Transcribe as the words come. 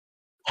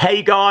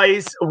Hey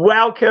guys,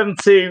 welcome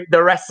to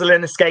the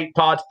Wrestling Escape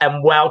Pod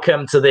and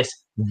welcome to this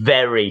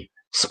very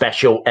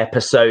special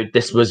episode.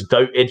 This was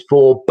voted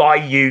for by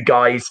you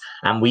guys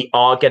and we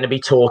are going to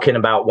be talking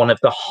about one of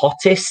the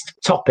hottest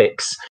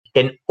topics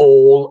in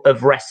all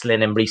of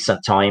wrestling in recent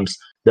times,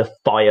 the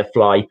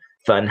Firefly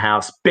Fun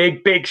House.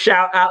 Big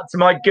shout out to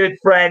my good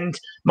friend,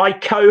 my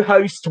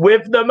co-host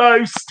with the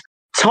most,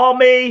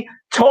 Tommy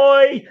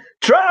Toy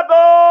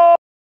Travel.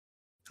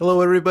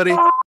 Hello everybody.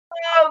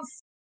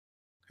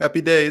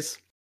 Happy days.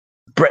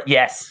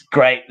 Yes,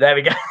 great. There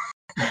we go.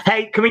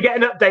 Hey, can we get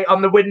an update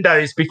on the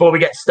windows before we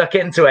get stuck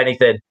into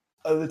anything?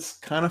 It's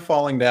kind of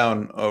falling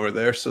down over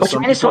there. So what do you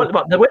mean it's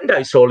about the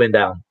windows falling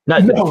down? No.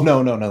 The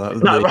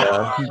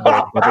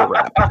bubble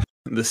wrap.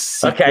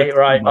 Okay,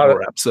 right. Bubble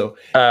wrap. So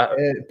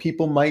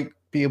people might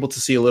be able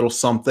to see a little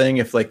something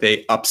if like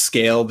they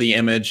upscale the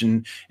image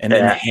and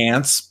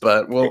enhance,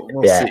 but we'll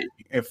see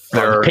if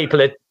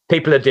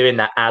people are doing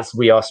that as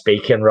we are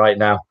speaking right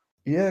now.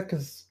 Yeah,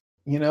 because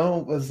you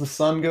know, as the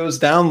sun goes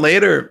down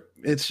later,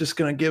 it's just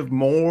going to give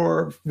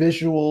more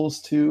visuals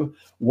to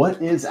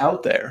what is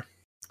out there.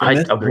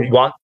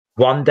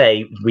 One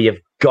day we have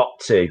got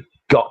to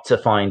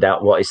find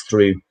out what is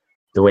through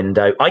the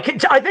window. I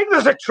think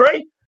there's a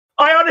tree.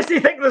 I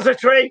honestly think there's a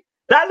tree.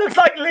 That looks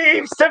like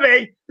leaves to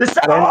me.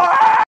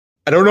 I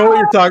don't know what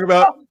you're talking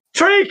about.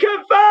 Tree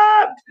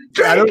confirmed.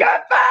 Confirmed.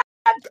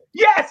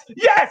 Yes.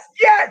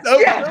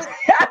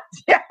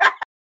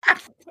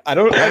 I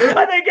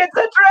think it's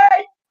a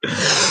tree.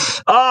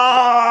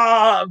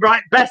 Oh,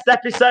 right. Best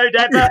episode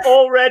ever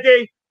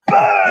already.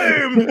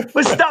 Boom.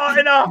 We're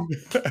starting off.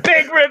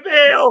 Big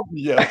reveal.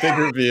 Yeah, big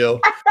reveal.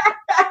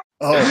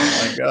 Oh,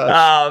 my gosh.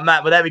 Oh,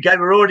 man. Well, there we go.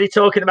 We're already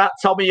talking about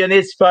Tommy and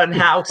his fun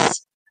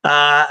house.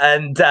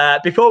 And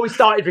before we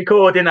started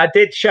recording, I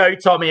did show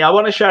Tommy. I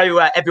want to show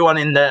everyone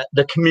in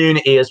the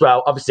community as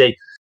well. Obviously,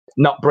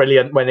 not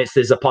brilliant when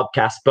there's a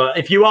podcast. But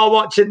if you are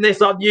watching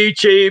this on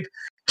YouTube,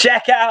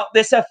 check out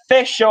this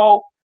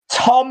official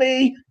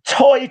Tommy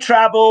Toy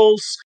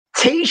Travels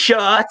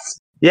t-shirt.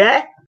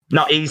 Yeah,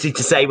 not easy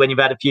to say when you've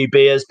had a few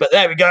beers, but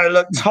there we go.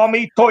 Look,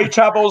 Tommy Toy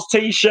Travels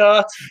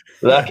t-shirt.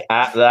 Look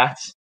at that.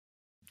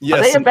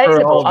 Yes, are they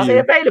available? Are they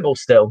available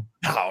still?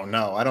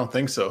 No, I don't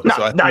think so. No,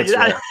 so I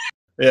think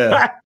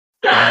yeah.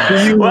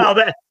 Well,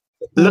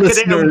 look at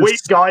it in a week,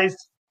 guys.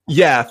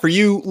 Yeah, for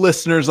you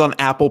listeners on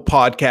Apple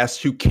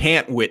Podcasts who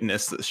can't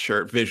witness this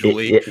shirt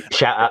visually,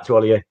 shout out to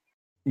all of you.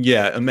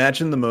 Yeah,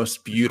 imagine the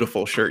most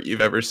beautiful shirt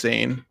you've ever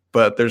seen,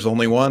 but there's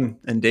only one,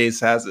 and Daze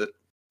has it.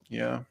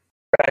 Yeah.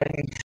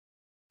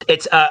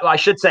 It's, I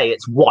should say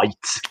it's white,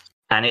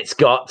 and it's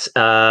got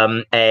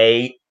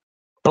a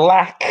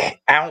black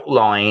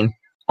outline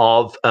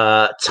of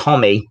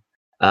Tommy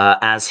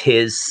as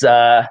his...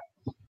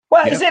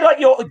 Is it like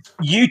your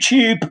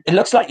YouTube? It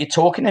looks like you're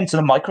talking into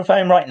the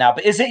microphone right now,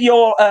 but is it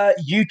your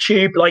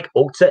YouTube, like,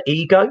 alter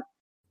ego?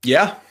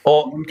 Yeah.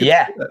 Or,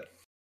 yeah.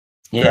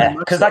 Yeah,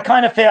 because I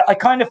kind of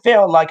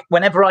feel like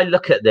whenever I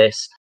look at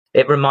this,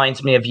 it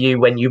reminds me of you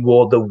when you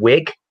wore the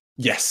wig.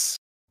 Yes.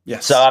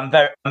 So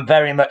I'm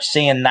very much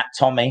seeing that,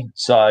 Tommy.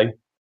 So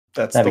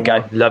there we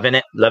go, loving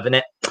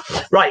it.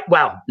 Right,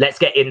 well, let's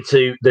get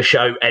into the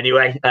show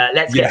anyway.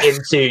 Let's get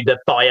into the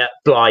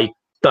Firefly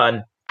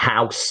Fun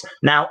House.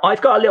 Now,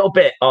 I've got a little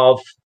bit of.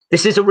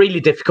 This is a really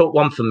difficult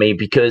one for me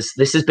because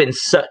this has been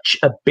such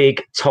a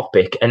big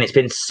topic and it's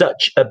been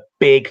such a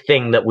big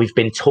thing that we've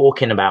been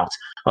talking about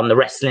on the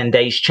Wrestling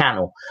Days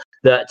channel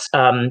that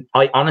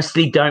I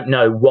honestly don't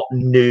know what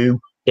new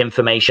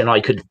information I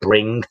could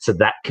bring to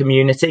that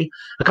community.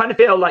 I kind of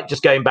feel like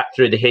just going back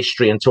through the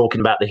history and talking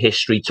about the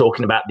history,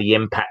 talking about the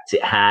impact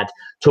it had,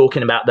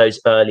 talking about those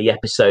early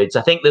episodes.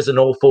 I think there's an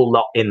awful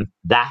lot in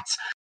that.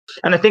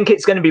 And I think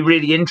it's going to be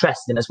really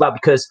interesting as well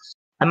because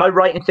am I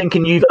right in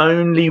thinking you've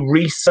only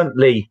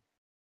recently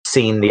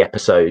seen the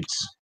episodes?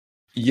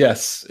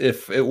 Yes.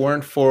 If it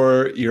weren't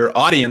for your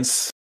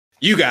audience,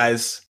 you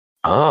guys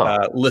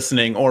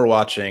listening or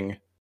watching,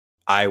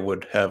 I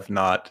would have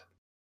not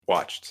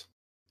watched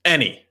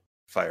any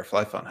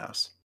Firefly Fun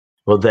House.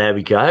 Well, there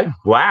we go.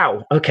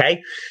 Wow.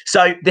 Okay.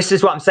 So this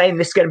is what I'm saying.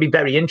 This is going to be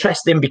very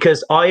interesting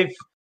because I've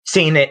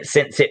seen it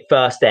since it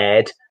first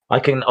aired. I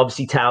can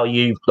obviously tell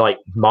you like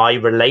my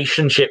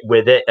relationship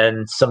with it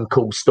and some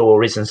cool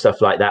stories and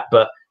stuff like that,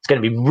 but it's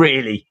going to be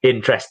really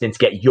interesting to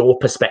get your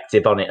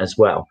perspective on it as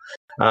well.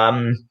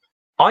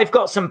 I've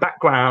got some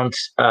background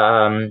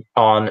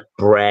on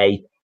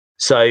Bray.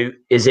 So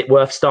is it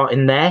worth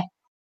starting there?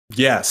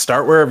 Yeah,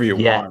 start wherever you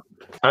want.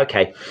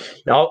 Okay.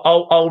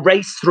 I'll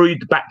race through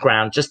the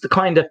background just to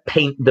kind of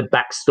paint the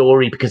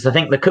backstory because I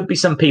think there could be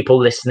some people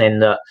listening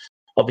that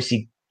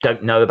obviously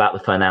don't know about the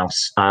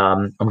Funhouse.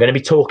 I'm going to be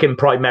talking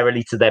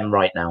primarily to them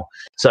right now.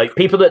 So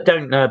people that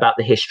don't know about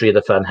the history of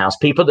the Funhouse,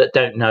 people that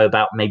don't know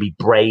about maybe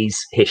Bray's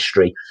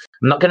history.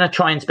 I'm not going to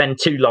try and spend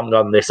too long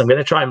on this. I'm going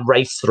to try and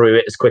race through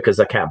it as quick as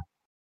I can.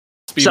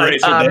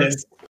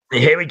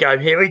 Here we go.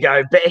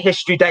 Bit of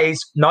history days,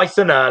 nice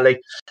and early.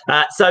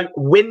 So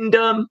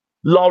Wyndham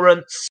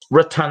Lawrence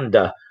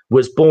Rotunda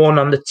was born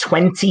on the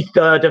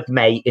 23rd of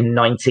May in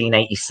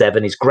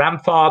 1987. His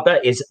grandfather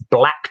is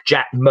Black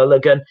Jack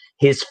Mulligan.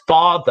 His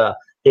father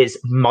is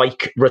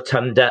Mike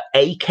Rotunda,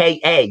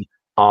 a.k.a.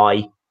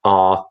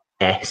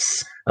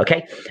 IRS.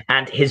 Okay.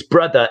 And his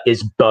brother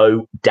is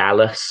Bo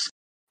Dallas.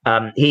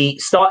 He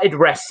started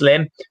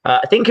wrestling,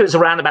 I think it was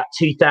around about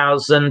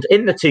 2000,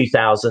 in the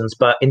 2000s,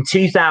 but in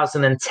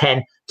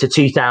 2010 to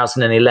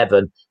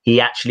 2011,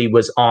 he actually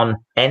was on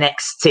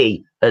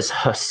NXT as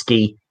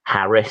Husky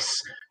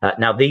Harris.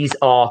 Now, these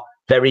are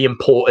very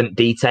important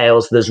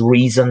details. There's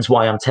reasons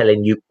why I'm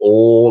telling you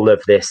all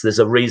of this. There's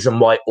a reason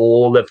why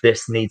all of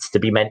this needs to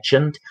be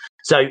mentioned.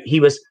 So he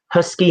was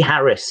Husky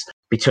Harris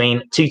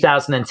between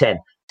 2010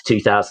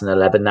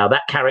 2011. Now,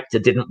 that character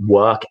didn't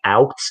work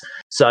out.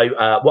 So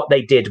what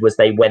they did was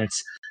they went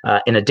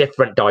in a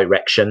different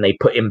direction. They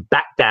put him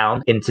back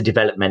down into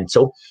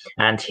developmental,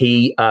 and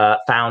he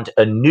found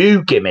a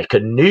new gimmick, a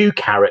new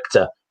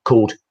character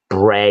called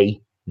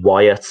Bray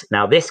Wyatt.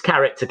 Now, this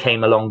character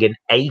came along in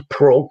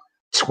April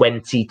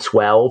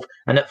 2012,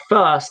 and at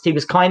first he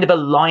was kind of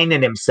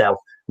aligning himself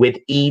with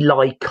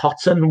Eli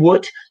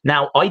Cottonwood.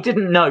 Now, I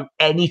didn't know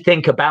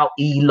anything about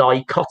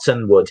Eli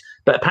Cottonwood,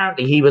 but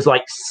apparently he was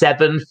like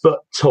 7 foot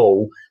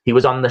tall. He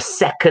was on the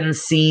 2nd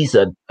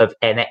season of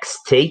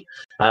NXT,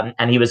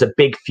 and he was a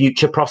big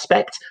future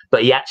prospect,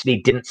 but he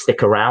actually didn't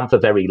stick around for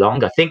very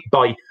long. I think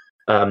by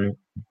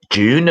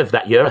June of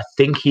that year, I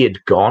think he had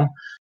gone.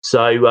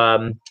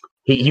 So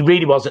he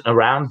really wasn't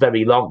around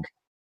very long.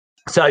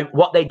 So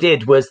what they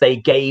did was they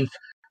gave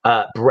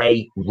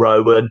Bray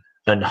Rowan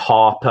and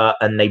Harper,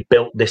 and they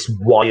built this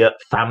Wyatt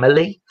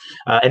family.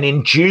 And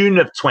in June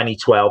of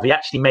 2012, he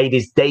actually made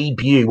his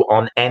debut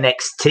on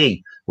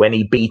NXT when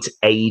he beat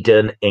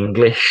Aiden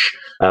English.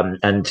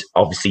 And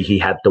obviously he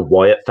had the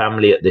Wyatt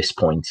family at this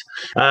point.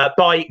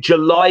 By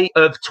July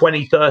of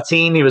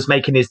 2013, he was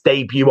making his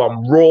debut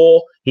on Raw.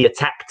 He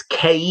attacked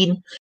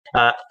Kane.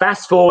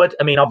 Fast forward,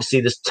 I mean,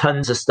 obviously there's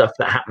tons of stuff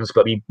that happens,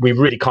 but we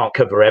really can't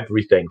cover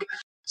everything.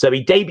 So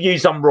he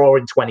debuts on Raw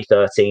in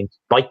 2013.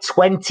 By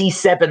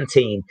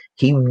 2017,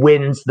 he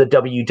wins the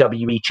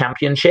WWE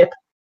Championship.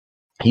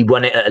 He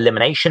won it at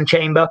Elimination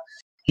Chamber.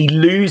 He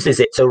loses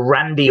it to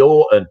Randy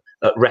Orton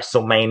at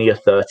WrestleMania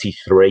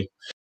 33.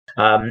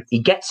 He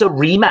gets a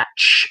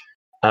rematch,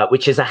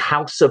 which is a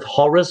House of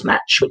Horrors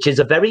match, which is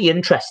a very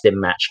interesting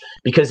match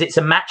because it's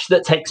a match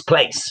that takes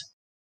place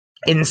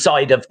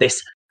inside of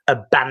this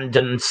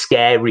abandoned,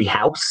 scary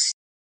house.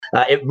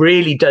 It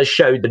really does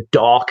show the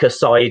darker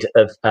side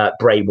of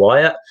Bray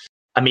Wyatt.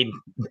 I mean,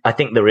 I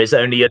think there is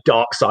only a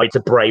dark side to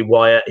Bray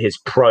Wyatt. His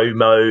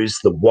promos,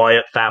 the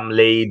Wyatt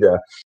family, the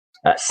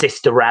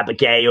Sister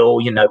Abigail,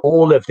 you know,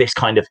 all of this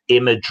kind of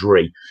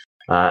imagery.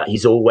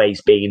 He's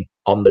always been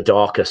on the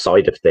darker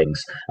side of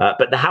things.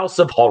 But the House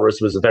of Horrors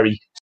was a very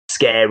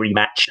scary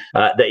match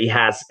that he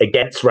has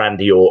against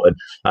Randy Orton.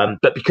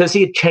 But because he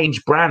had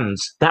changed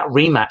brands, that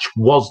rematch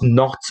was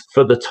not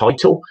for the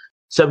title.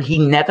 So he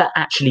never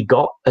actually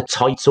got a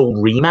title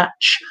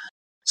rematch.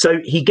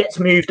 So he gets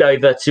moved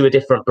over to a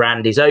different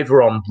brand. He's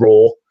over on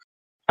Raw,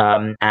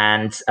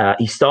 and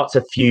he starts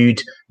a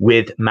feud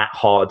with Matt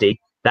Hardy.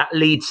 That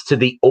leads to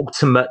the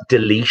Ultimate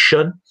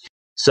Deletion.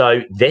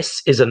 So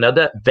this is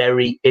another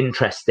very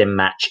interesting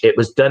match. It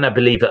was done, I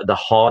believe, at the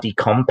Hardy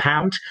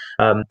compound,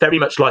 very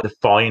much like the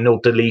Final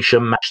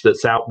Deletion match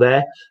that's out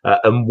there,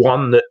 and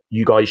one that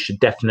you guys should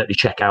definitely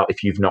check out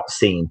if you've not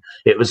seen.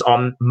 It was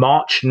on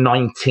March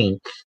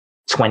 19th.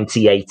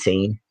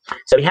 2018.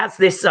 So he has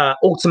this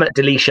Ultimate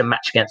Deletion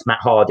match against Matt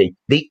Hardy.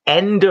 The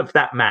end of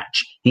that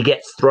match, he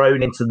gets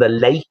thrown into the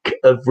Lake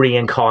of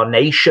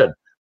Reincarnation,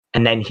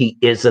 and then he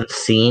isn't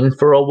seen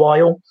for a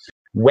while.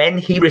 When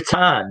he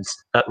returns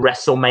at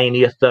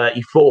WrestleMania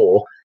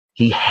 34,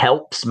 he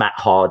helps Matt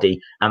Hardy,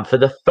 and for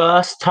the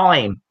first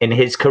time in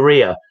his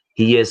career,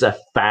 he is a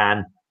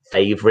fan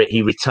favorite.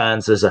 He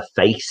returns as a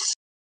face.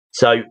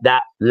 So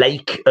that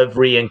Lake of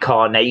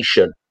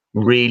Reincarnation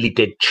really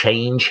did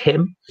change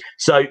him.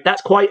 So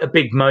that's quite a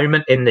big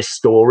moment in this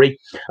story.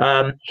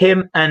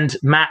 Him and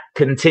Matt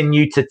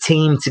continue to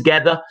team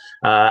together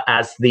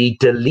as the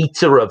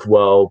Deleter of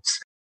Worlds.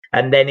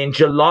 And then in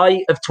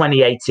July of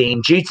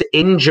 2018, due to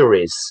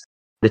injuries,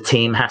 the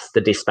team has to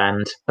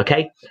disband.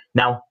 Okay.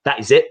 Now that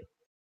is it.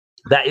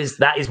 That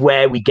is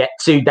where we get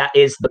to. That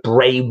is the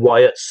Bray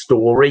Wyatt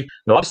story.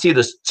 Now, obviously,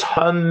 there's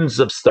tons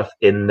of stuff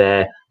in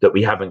there that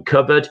we haven't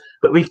covered,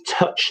 but we've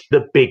touched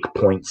the big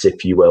points,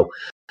 if you will.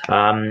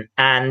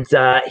 And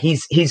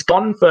he's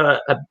gone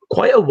for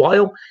quite a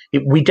while.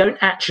 We don't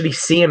actually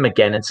see him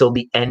again until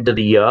the end of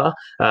the year.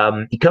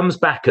 He comes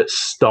back at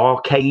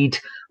Starrcade,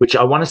 which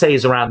I want to say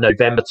is around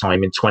November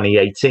time in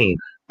 2018.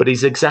 But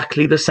he's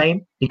exactly the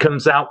same. He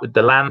comes out with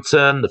the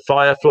lantern, the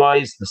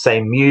fireflies, the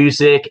same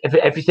music.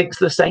 Everything's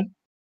the same.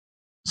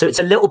 So it's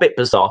a little bit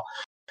bizarre.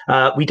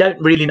 We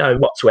don't really know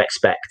what to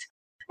expect.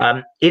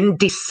 In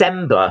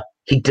December,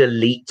 he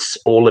deletes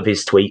all of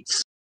his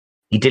tweets.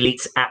 He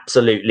deletes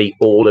absolutely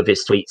all of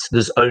his tweets.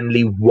 There's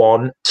only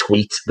one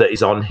tweet that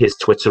is on his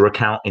Twitter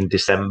account in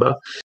December.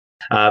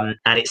 And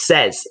it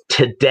says,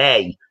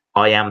 "Today,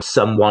 I am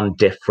someone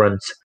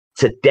different.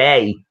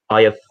 Today,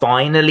 I have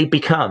finally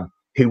become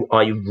who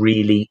I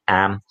really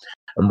am.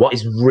 And what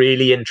is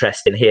really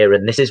interesting here,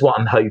 and this is what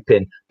I'm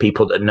hoping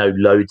people that know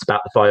loads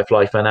about the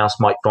Firefly Fun House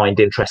might find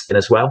interesting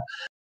as well.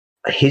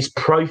 His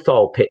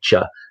profile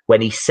picture,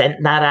 when he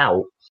sent that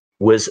out,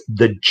 was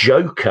the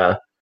Joker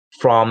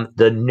from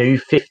the New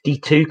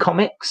 52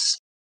 comics.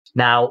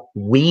 Now,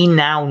 we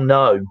now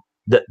know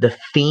that the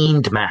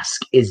Fiend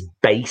mask is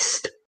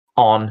based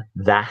on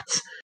that,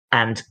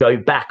 and go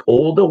back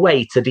all the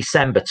way to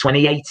December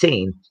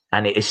 2018.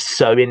 And it is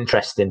so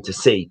interesting to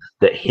see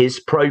that his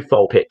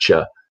profile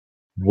picture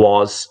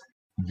was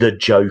the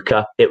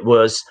Joker. It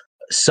was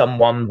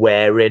someone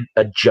wearing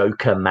a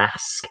Joker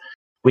mask,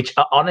 which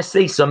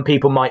honestly, some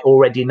people might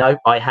already know.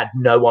 I had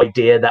no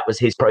idea that was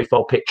his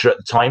profile picture at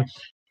the time.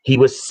 He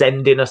was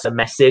sending us a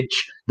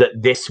message that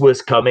this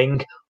was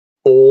coming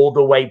all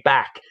the way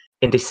back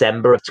in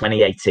December of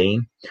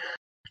 2018.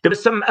 There were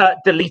some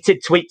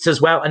deleted tweets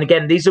as well. And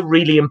again, these are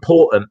really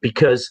important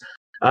because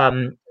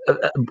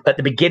at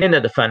the beginning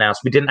of the Funhouse,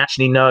 we didn't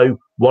actually know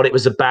what it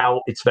was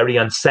about. It's very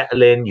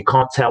unsettling. You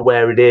can't tell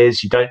where it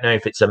is. You don't know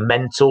if it's a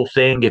mental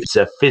thing, if it's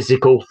a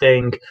physical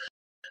thing.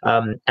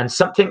 And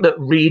something that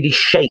really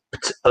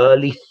shaped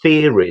early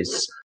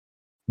theories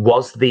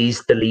was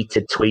these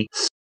deleted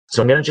tweets.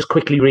 So I'm going to just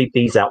quickly read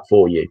these out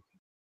for you.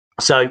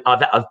 So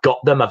I've got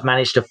them. I've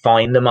managed to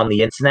find them on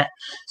the internet.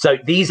 So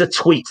these are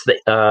tweets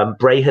that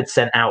Bray had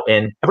sent out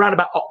in around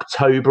about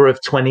October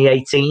of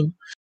 2018.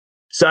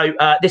 So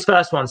this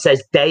first one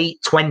says, day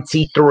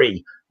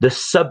 23, the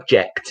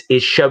subject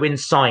is showing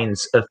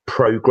signs of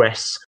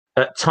progress.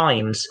 At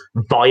times,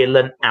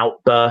 violent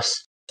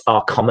outbursts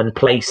are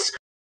commonplace,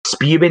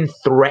 spewing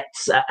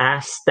threats at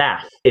our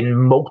staff in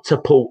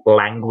multiple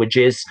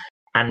languages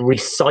and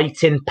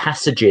reciting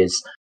passages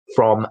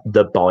from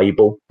the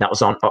Bible. That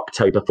was on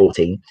October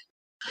 14th.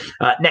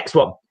 Next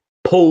one,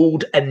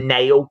 pulled a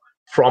nail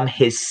from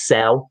his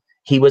cell.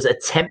 He was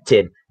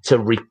attempting to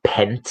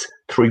repent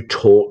through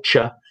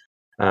torture.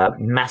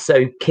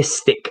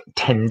 Masochistic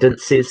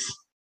tendencies.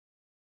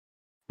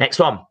 Next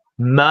one,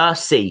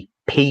 Mercy,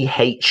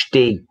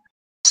 PhD.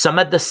 Some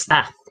of the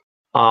staff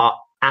are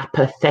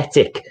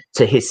apathetic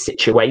to his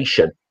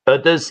situation,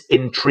 others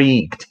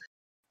intrigued.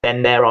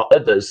 Then there are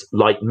others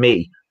like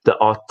me that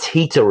are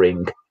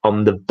teetering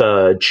on the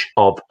verge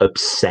of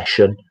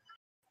obsession.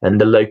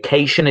 And the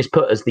location is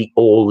put as the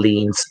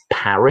Orleans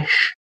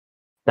Parish.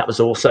 That was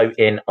also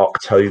in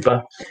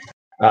October.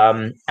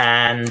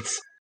 And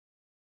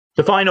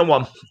the final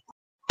one,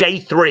 day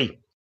 3.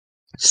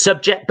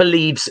 Subject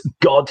believes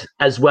God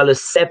as well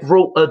as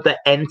several other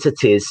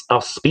entities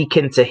are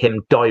speaking to him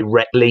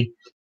directly.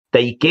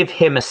 They give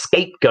him a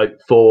scapegoat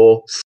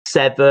for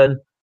 7...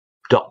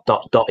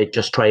 It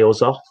just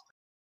trails off.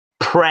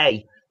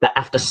 Pray that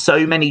after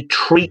so many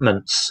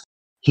treatments,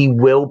 he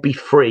will be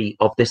free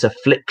of this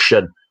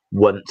affliction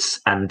once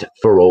and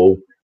for all.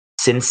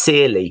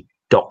 Sincerely,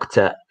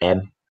 Dr.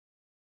 M.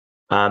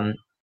 And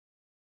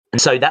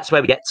so that's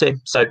where we get to.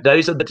 So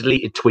those are the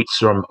deleted tweets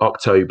from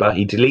October.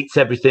 He deletes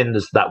everything.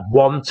 There's that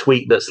one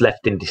tweet that's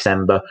left in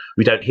December.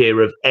 We don't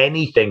hear of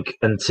anything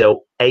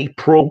until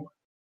April.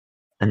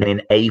 And then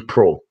in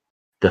April,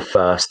 the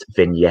first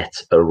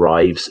vignette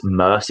arrives.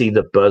 Mercy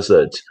the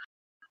Buzzard,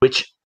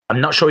 which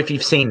I'm not sure if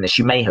you've seen this.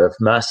 You may have.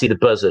 Mercy the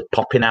Buzzard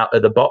popping out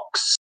of the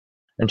box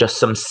and just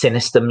some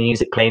sinister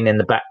music playing in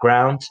the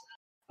background.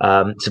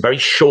 It's a very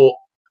short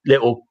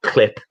little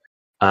clip.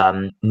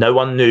 No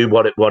one knew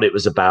what it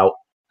was about.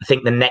 I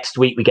think the next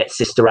week we get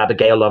Sister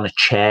Abigail on a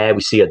chair.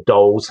 We see a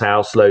doll's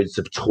house, loads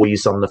of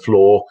toys on the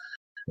floor.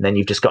 And then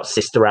you've just got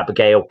Sister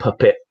Abigail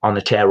puppet on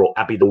a chair, or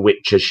Abby the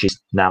Witch as she's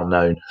now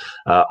known,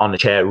 on a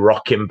chair,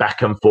 rocking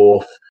back and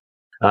forth.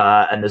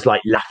 And there's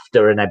like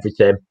laughter and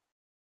everything.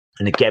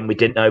 And again, we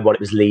didn't know what it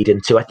was leading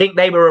to. I think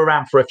they were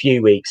around for a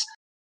few weeks.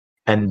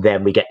 And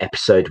then we get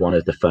episode 1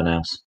 of the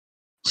Funhouse.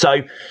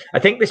 So I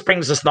think this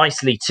brings us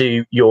nicely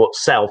to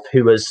yourself,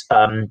 who has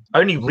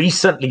only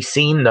recently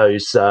seen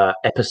those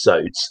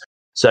episodes.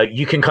 So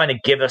you can kind of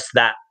give us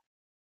that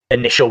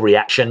initial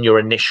reaction, your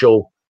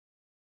initial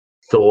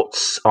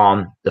thoughts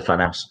on the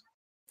Funhouse.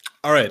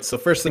 All right. So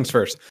first things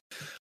first.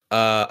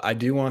 I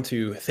do want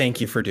to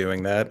thank you for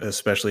doing that,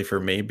 especially for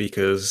me,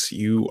 because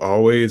you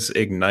always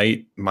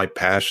ignite my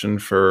passion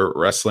for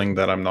wrestling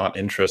that I'm not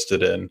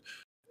interested in.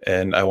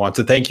 And I want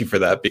to thank you for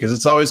that, because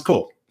it's always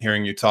cool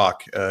hearing you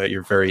talk.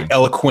 You're very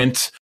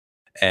eloquent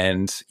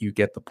and you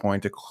get the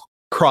point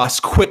across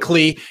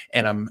quickly.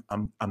 And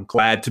I'm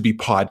glad to be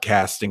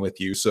podcasting with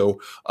you.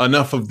 So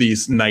enough of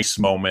these nice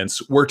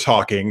moments. We're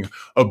talking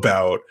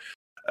about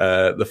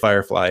the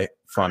Firefly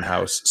Fun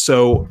House.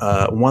 So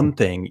one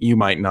thing you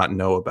might not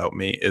know about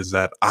me is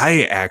that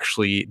I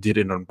actually did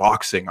an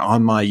unboxing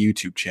on my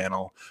YouTube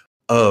channel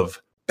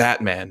of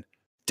Batman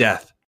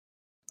Death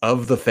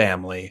of the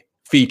Family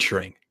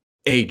featuring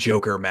a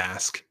Joker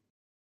mask.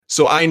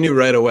 So I knew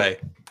right away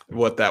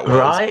what that was.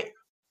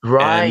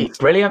 Right. And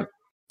brilliant.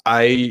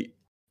 I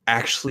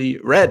actually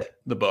read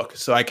the book.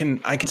 So I can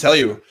tell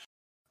you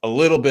a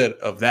little bit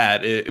of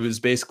that. It was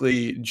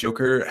basically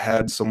Joker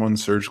had someone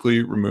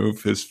surgically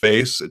remove his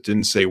face. It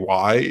didn't say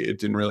why.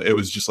 It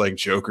was just like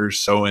Joker's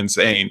so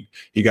insane.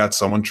 He got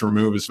someone to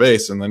remove his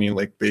face, and then he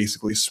like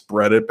basically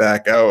spread it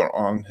back out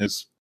on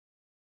his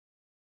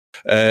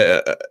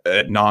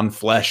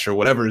non-flesh or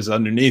whatever is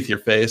underneath your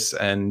face.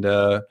 And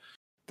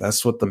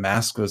that's what the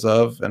mask was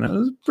of. And it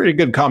was a pretty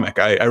good comic.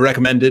 I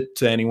recommend it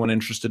to anyone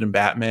interested in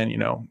Batman. You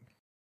know,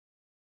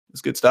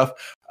 it's good stuff.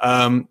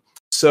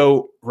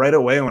 So right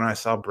away when I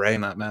saw Bray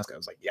in that mask, I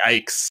was like,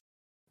 yikes,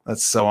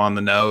 that's so on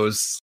the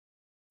nose.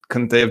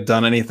 Couldn't they have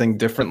done anything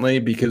differently?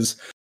 Because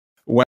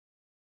when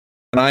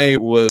I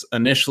was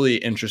initially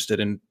interested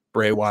in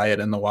Bray Wyatt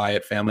and the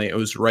Wyatt family, it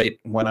was right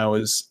when I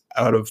was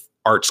out of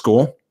art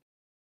school.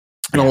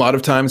 And a lot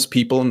of times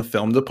people in the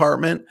film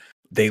department,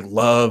 they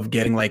love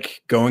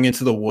going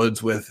into the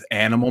woods with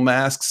animal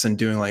masks and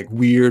doing like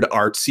weird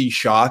artsy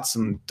shots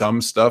and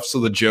dumb stuff. So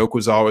the joke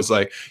was always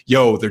like,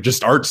 yo, they're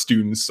just art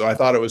students. So I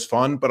thought it was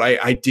fun, but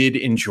I did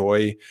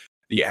enjoy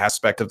the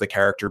aspect of the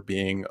character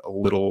being a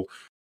little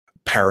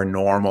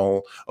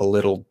paranormal, a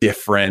little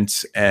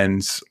different.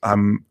 And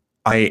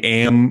I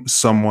am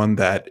someone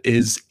that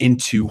is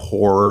into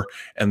horror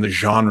and the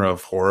genre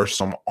of horror.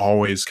 So I'm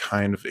always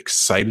kind of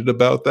excited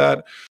about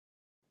that.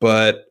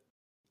 But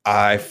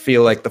I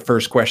feel like the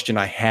first question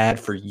I had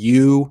for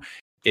you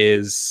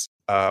is,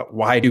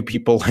 why do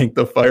people like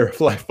the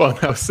Firefly Fun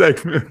House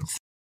segments?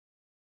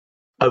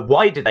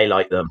 Why do they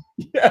like them?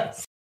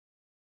 Yes.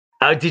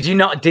 Did it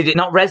not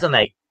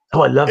resonate?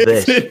 Oh, I love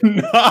this. It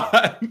did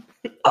not.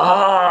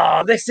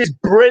 Oh, this is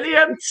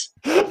brilliant.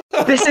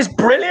 This is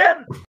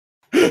brilliant.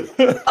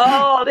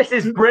 Oh, this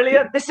is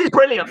brilliant. This is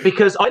brilliant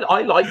because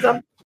I like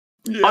them.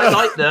 Yeah. I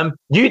like them.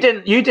 You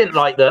didn't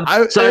like them.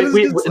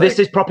 This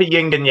is proper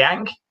yin and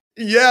yang.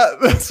 Yeah,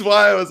 that's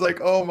why I was like,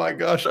 oh my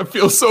gosh, I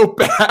feel so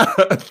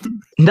bad.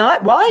 No,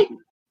 why?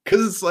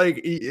 Because it's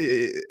like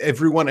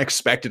everyone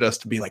expected us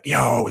to be like,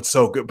 yo, it's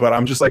so good. But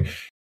I'm just like,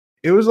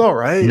 it was all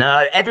right.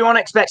 No, everyone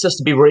expects us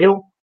to be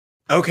real.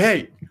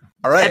 Okay.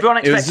 All right. Everyone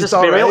expects us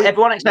to be real.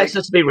 Everyone expects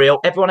us to be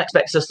real. Everyone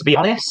expects us to be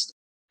honest.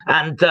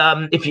 And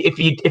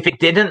if it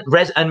didn't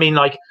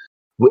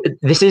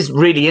this is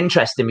really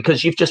interesting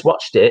because you've just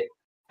watched it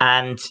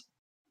and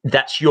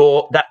that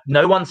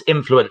no one's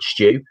influenced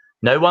you.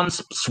 No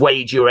one's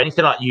swayed you or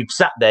anything like that. You've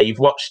sat there, you've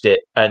watched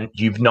it, and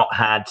you've not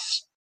had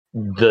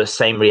the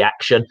same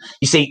reaction.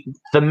 You see,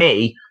 for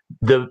me,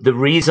 the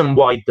reason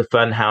why the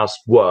Funhouse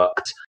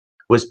worked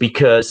was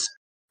because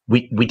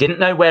we didn't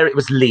know where it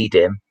was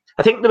leading.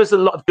 I think there was a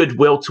lot of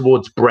goodwill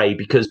towards Bray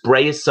because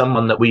Bray is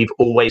someone that we've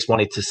always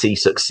wanted to see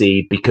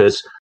succeed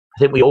because I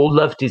think we all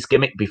loved his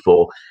gimmick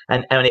before.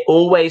 And it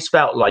always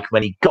felt like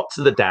when he got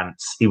to the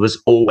dance, he was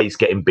always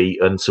getting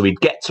beaten. So he'd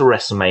get to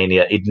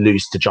WrestleMania, he'd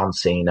lose to John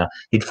Cena.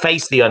 He'd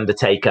face The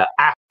Undertaker.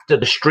 After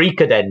the streak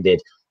had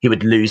ended, he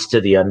would lose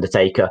to The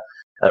Undertaker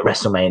at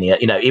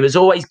WrestleMania. You know, he was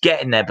always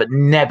getting there, but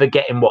never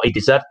getting what he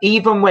deserved.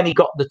 Even when he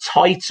got the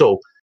title,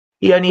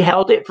 he only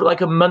held it for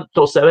like a month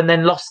or so and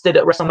then lost it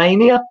at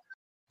WrestleMania.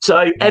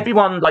 So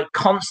everyone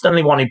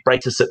constantly wanted Bray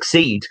to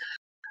succeed.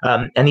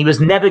 And he was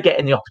never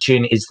getting the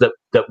opportunities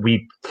that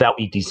we felt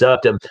he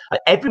deserved.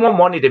 Everyone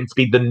wanted him to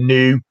be the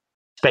new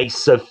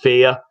face of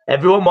fear.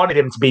 Everyone wanted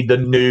him to be the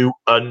new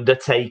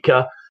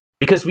Undertaker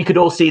because we could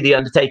all see the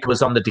Undertaker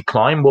was on the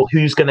decline. Well,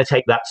 who's going to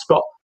take that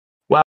spot?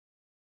 Well,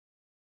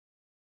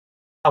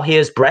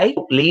 here's Bray,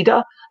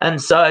 leader.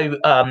 And so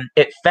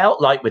it felt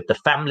like with the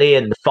family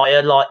and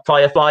the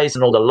fireflies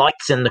and all the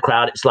lights in the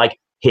crowd, it's like,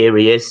 here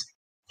he is.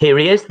 Here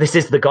he is. This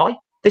is the guy.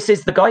 This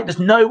is the guy. There's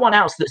no one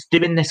else that's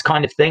doing this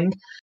kind of thing.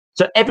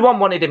 So everyone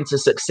wanted him to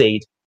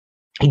succeed.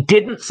 He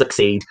didn't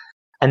succeed.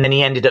 And then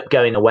he ended up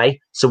going away.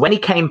 So when he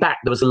came back,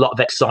 there was a lot of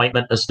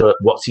excitement as to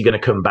what's he going to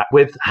come back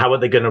with? How are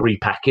they going to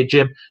repackage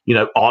him? You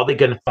know, are they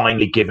going to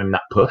finally give him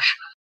that push?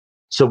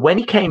 So when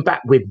he came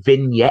back with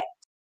vignettes,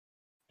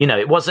 you know,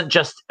 it wasn't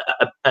just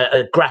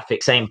a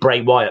graphic saying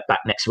Bray Wyatt back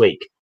next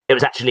week. It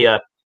was actually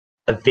a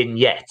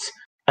vignette.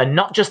 And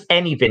not just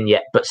any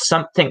vignette, but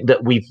something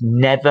that we've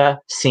never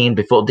seen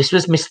before. This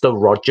was Mr.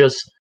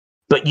 Rogers.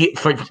 But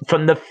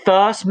from the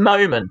first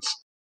moment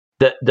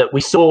that we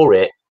saw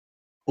it,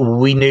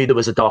 we knew there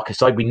was a darker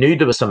side. We knew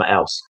there was something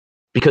else.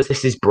 Because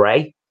this is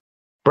Bray.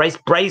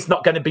 Bray's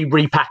not going to be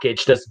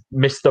repackaged as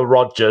Mr.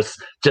 Rogers,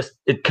 just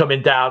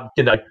coming down,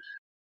 you know,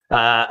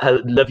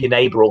 love your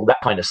neighbor, all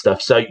that kind of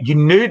stuff. So you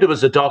knew there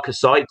was a darker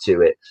side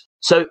to it.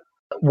 So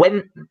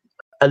when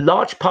a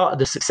large part of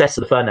the success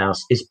of the Funhouse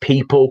is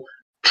people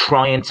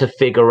trying to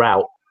figure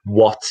out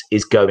what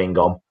is going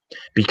on,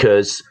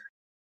 because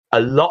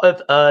a lot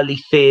of early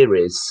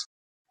theories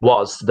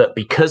was that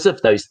because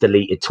of those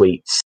deleted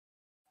tweets,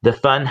 the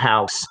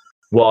Funhouse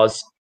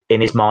was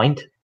in his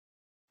mind.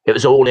 It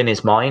was all in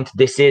his mind.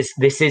 This is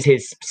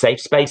his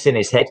safe space in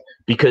his head,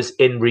 because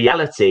in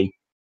reality,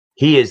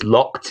 he is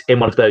locked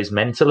in one of those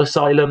mental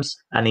asylums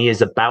and he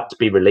is about to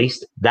be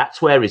released.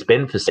 That's where he's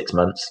been for 6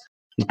 months.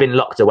 He's been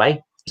locked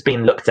away. He's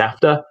been looked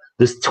after.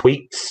 There's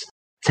tweets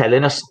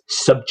telling us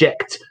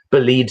subject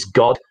believes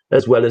God.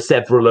 as well as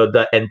several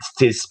other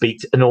entities speak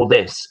and all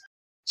this.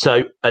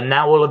 So, and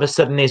now all of a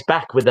sudden he's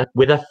back with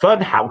a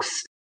fun house.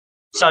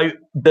 So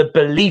the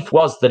belief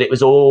was that it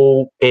was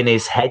all in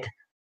his head,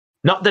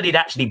 not that he'd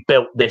actually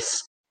built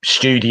this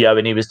studio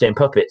and he was doing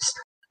puppets.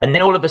 And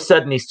then all of a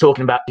sudden he's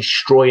talking about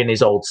destroying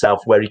his old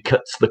self, where he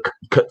cuts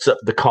up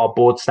the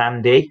cardboard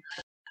standee.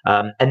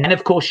 And then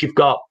of course you've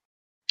got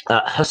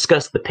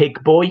Huskus the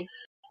pig boy,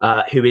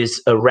 who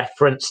is a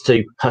reference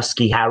to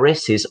Husky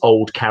Harris, his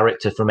old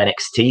character from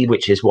NXT,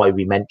 which is why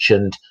we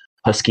mentioned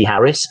Husky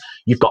Harris.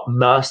 You've got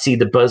Mercy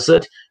the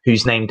buzzard,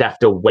 who's named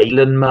after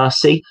Waylon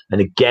Mercy.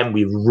 And again,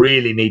 we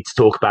really need to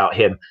talk about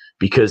him,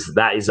 because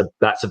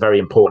that's a very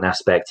important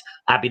aspect.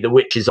 Abby the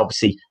Witch is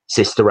obviously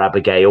Sister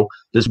Abigail.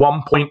 There's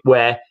one point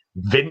where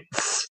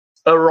Vince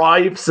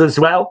arrives as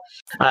well.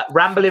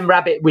 Ramblin'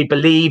 Rabbit, we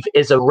believe,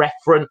 is a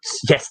reference.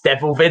 Yes,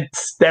 Devil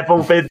Vince.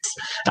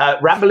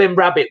 Ramblin'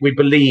 Rabbit, we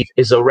believe,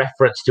 is a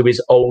reference to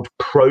his old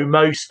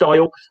promo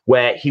style,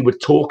 where he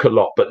would talk a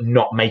lot but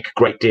not make a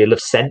great deal of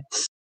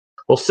sense.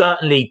 Well,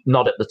 certainly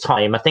not at the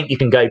time. I think you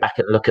can go back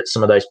and look at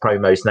some of those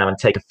promos now and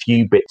take a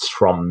few bits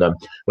from them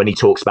when he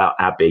talks about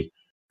Abby.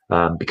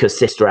 Because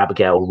Sister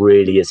Abigail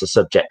really is a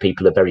subject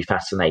people are very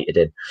fascinated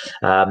in.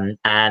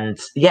 And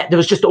yeah, there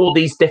was just all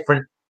these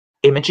different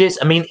images.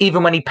 I mean,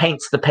 even when he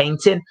paints the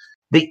painting,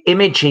 the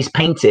image he's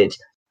painted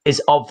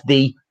is of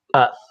the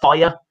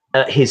fire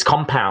at his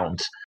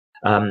compound.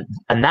 And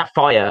that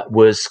fire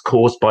was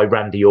caused by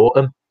Randy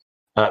Orton.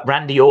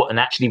 Randy Orton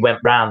actually went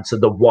round to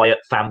the Wyatt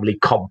family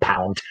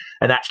compound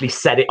and actually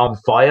set it on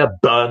fire,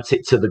 burnt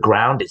it to the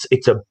ground.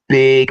 It's a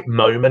big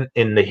moment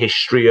in the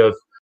history of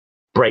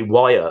Bray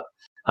Wyatt.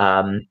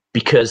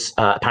 Because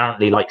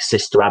apparently, like,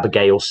 Sister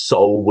Abigail's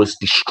soul was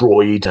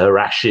destroyed, her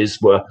ashes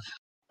were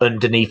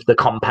underneath the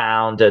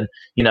compound, and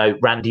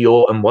Randy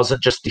Orton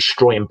wasn't just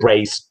destroying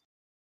Bray's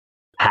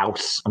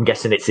house. I'm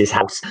guessing it's his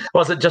house.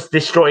 Wasn't just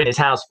destroying his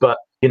house, but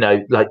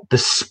like the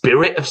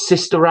spirit of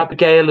Sister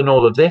Abigail and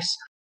all of this.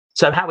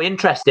 So how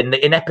interesting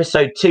that in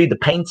episode 2, the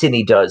painting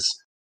he does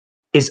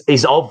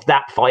is of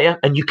that fire,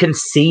 and you can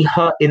see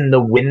her in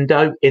the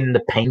window in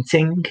the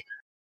painting.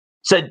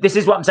 So this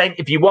is what I'm saying.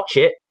 If you watch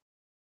it,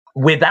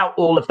 without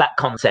all of that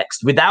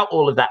context, without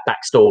all of that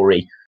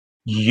backstory,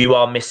 you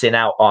are missing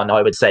out on,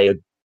 I would say,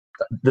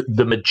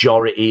 the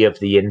majority of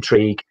the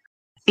intrigue.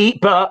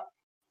 But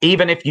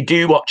even if you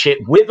do watch it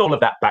with all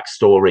of that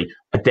backstory,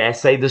 I dare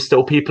say there's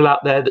still people out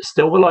there that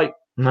still were like,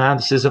 nah,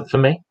 this isn't for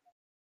me.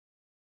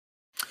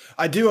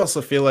 I do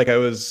also feel like I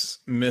was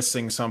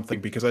missing something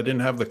because I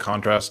didn't have the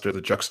contrast or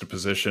the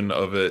juxtaposition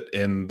of it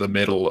in the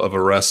middle of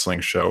a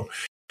wrestling show.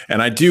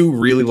 And I do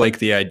really like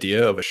the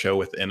idea of a show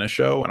within a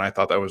show, and I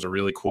thought that was a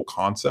really cool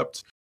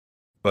concept.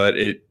 But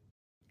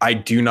I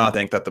do not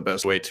think that the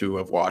best way to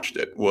have watched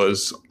it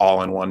was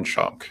all in one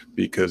chunk,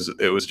 because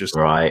it was just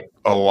a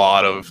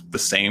lot of the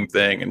same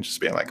thing and just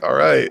being like, all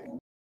right,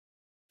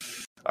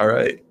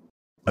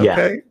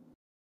 okay.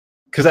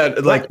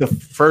 Because like the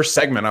first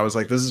segment, I was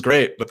like, this is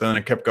great, but then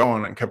it kept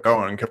going and kept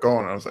going and kept going.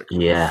 And I was like,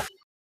 yeah.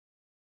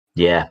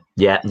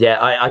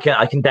 I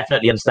can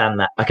definitely understand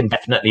that.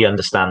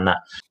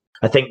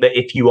 I think that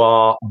if you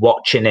are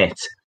watching it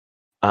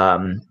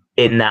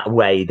in that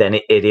way, then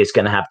it is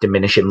going to have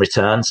diminishing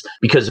returns,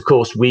 because, of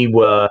course, we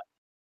were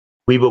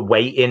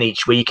waiting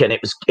each week, and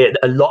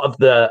a lot of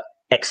the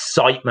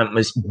excitement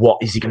was, what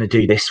is he going to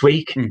do this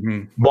week?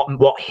 Mm-hmm.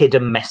 What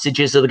hidden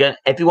messages are they going?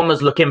 Everyone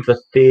was looking for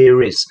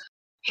theories,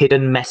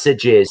 hidden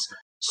messages.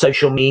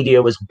 Social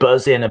media was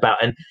buzzing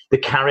about, and the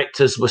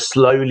characters were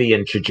slowly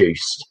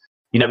introduced.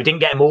 We didn't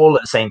get them all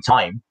at the same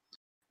time.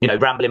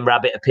 Ramblin'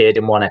 Rabbit appeared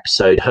in one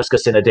episode,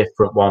 Huskus in a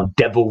different one,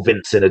 Devil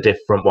Vince in a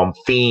different one,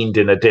 Fiend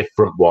in a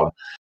different one.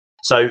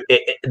 So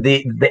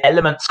the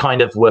elements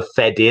kind of were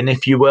fed in,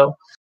 if you will.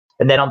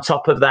 And then on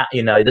top of that,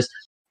 there's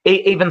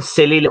even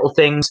silly little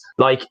things,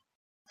 like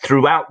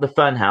throughout the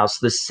Funhouse,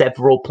 there's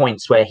several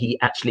points where he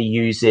actually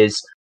uses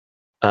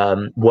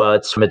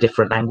words from a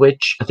different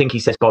language. I think he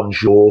says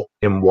bonjour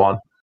in one,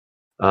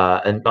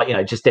 and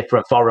just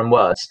different foreign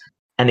words.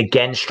 And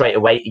again, straight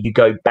away, you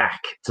go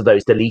back to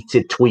those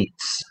deleted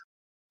tweets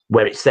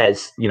where it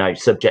says,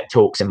 subject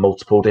talks in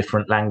multiple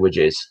different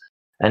languages.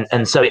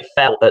 And so it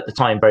felt at the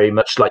time very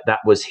much like that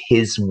was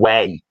his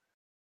way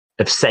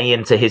of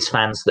saying to his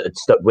fans that had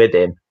stuck with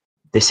him,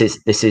 this is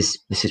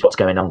what's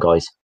going on,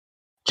 guys.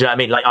 Do you know what I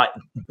mean? Like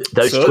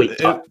those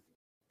tweets.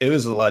 It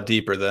was a lot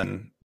deeper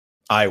than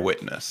I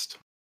witnessed.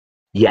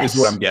 Yes. Is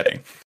what I'm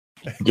getting.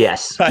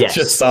 Yes. I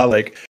just saw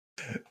like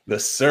the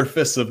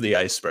surface of the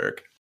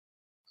iceberg.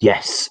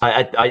 Yes,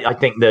 I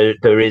think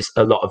there is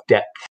a lot of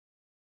depth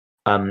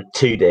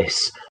to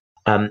this.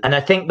 And I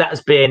think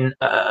that's been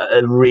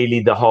really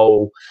the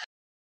whole,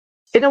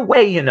 in a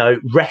way,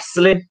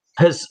 wrestling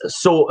has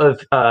sort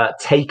of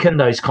taken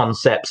those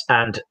concepts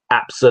and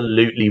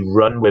absolutely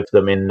run with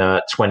them in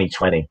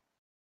 2020.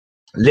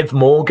 Liv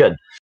Morgan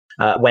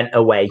went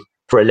away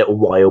for a little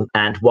while,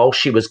 and while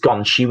she was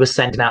gone, she was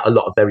sending out a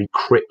lot of very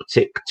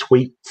cryptic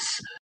tweets,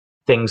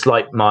 things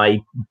like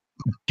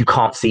you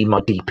can't see my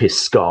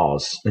deepest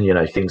scars,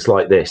 and things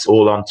like this,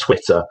 all on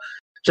Twitter.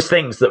 just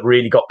things that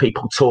really got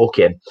people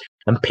talking,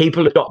 and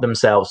people had got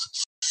themselves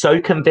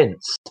so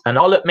convinced. And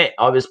I'll admit,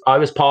 I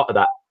was part of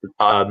that.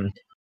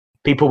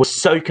 People were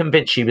so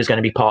convinced she was going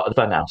to be part of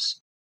the Funhouse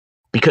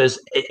because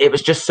it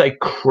was just so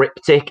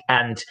cryptic,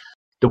 and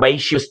the way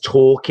she was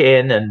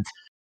talking and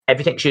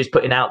everything she was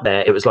putting out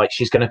there, it was like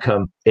she's going to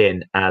come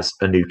in as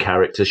a new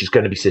character. She's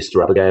going to be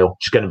Sister Abigail.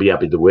 She's going to be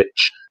Abby the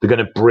Witch. They're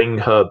going to bring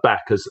her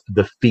back as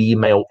the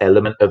female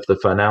element of the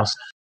Funhouse.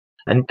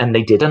 And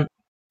they didn't.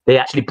 They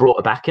actually brought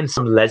her back in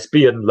some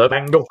lesbian love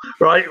angle,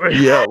 right?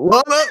 Yeah,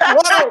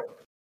 Lana!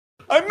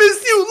 I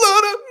miss you,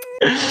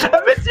 Lana!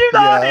 I miss you,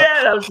 Lana!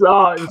 Yeah, that's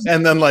right.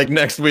 And then, like,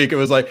 next week, it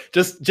was like,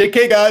 just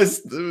JK,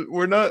 guys,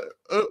 we're not...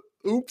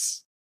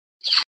 oops.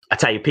 I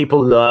tell you,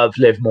 people love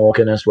Liv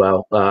Morgan as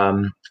well.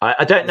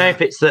 I don't know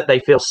if it's that they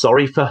feel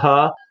sorry for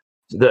her,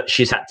 that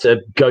she's had to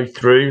go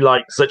through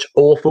like such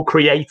awful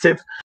creative,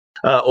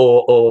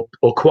 or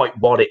quite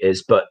what it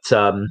is. But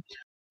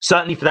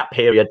certainly for that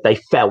period, they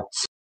felt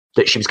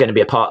that she was going to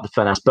be a part of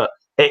the Funhouse. But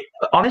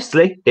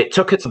honestly, it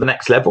took her to the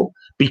next level,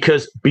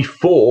 because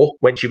before,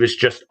 when she was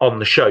just on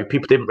the show,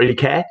 people didn't really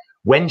care.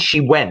 When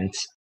she went,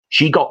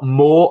 she got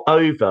more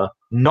over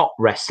not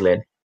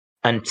wrestling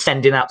and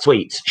sending out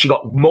tweets. She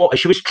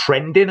was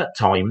trending at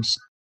times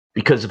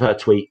because of her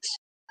tweets.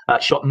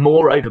 She got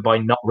more over by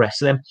not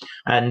wrestling.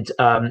 And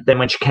then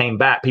when she came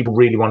back, people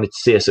really wanted to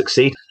see her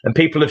succeed. And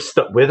people have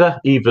stuck with her.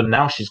 Even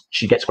now,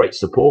 she gets great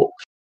support.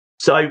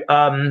 So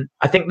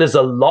I think there's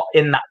a lot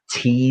in that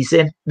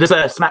teasing. There's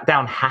a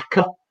SmackDown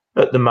hacker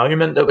at the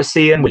moment that we're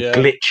seeing with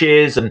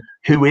glitches and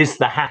who is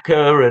the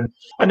hacker. And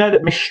I know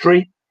that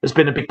mystery has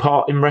been a big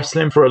part in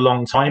wrestling for a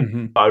long time.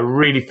 Mm-hmm. I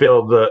really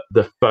feel that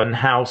the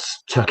Funhouse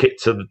took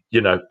it to,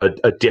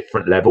 a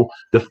different level.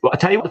 I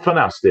tell you what the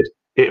Funhouse did.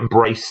 It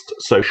embraced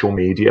social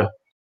media.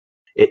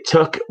 It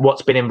took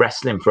what's been in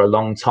wrestling for a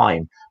long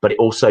time, but it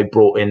also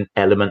brought in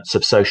elements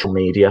of social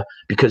media,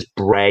 because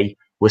Bray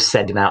was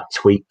sending out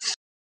tweets.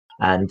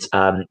 And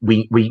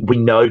we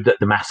know that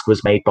the mask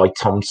was made by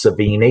Tom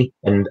Savini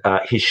and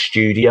his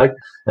studio.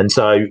 And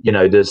so,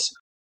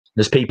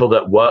 there's people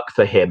that work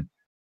for him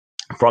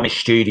from his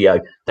studio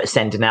that are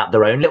sending out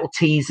their own little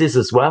teasers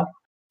as well.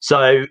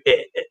 So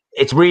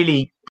it's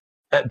really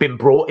been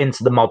brought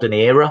into the modern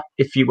era,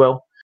 if you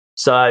will.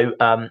 So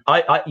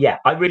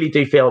I really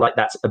do feel like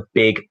that's a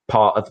big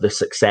part of the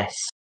success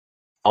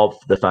of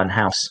the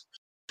Funhouse.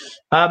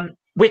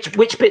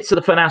 Which bits of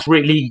the Funhouse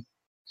really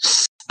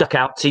stuck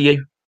out to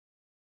you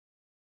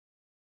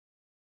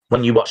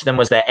when you watched them?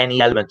 Was there any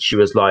element she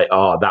was like,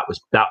 oh, that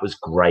was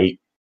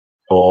great,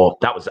 or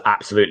that was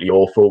absolutely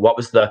awful? What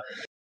was there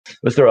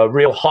a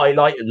real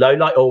highlight, low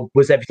light, or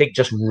was everything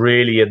just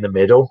really in the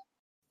middle?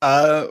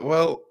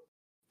 Well,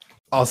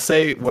 I'll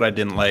say what I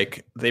didn't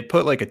like. They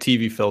put like a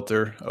TV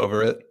filter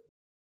over it.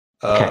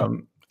 Okay.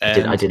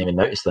 And I didn't even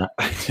notice that.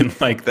 I didn't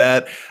like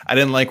that. I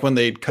didn't like when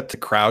they'd cut to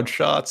crowd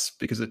shots,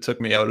 because it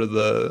took me out of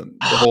the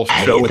whole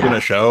show within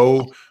a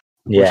show.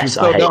 Yes, which is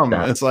so dumb.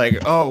 It's like,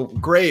 oh,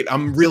 great.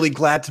 I'm really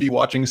glad to be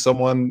watching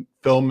someone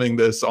filming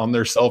this on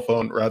their cell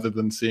phone rather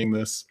than seeing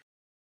this.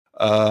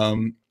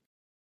 And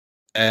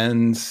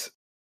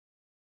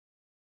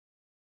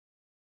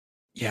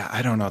yeah,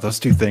 I don't know. Those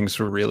two things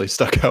were really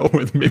stuck out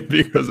with me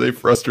because they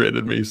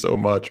frustrated me so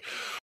much.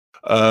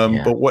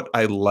 But what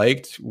I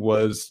liked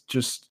was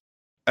just,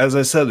 as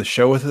I said, the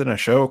show within a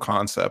show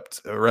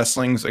concept.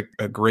 Wrestling's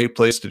a great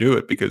place to do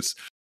it, because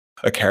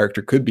a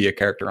character could be a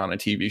character on a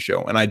TV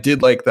show. And I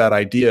did like that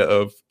idea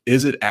of,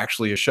 is it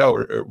actually a show,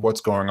 or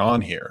what's going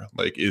on here?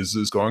 Like, is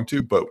this going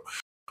to? But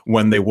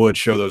when they would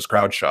show those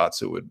crowd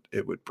shots, it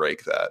would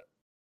break that.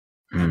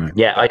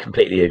 Yeah, I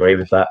completely agree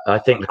with that. I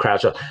think the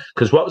crowd shots,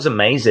 because what was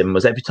amazing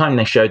was every time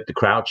they showed the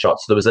crowd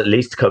shots, there was at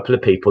least a couple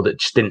of people that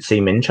just didn't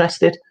seem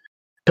interested.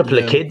 A couple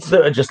of kids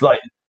that are just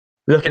like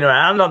looking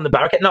around on the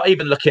barricade, not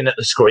even looking at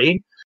the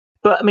screen.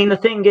 But I mean, the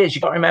thing is,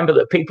 you've got to remember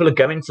that people are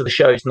going to the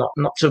shows not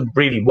to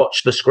really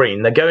watch the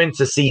screen. They're going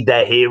to see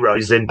their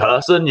heroes in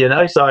person,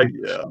 So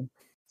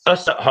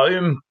us at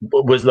home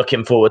was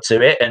looking forward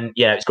to it, and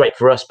it's great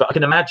for us. But I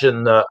can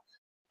imagine that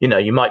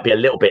you might be a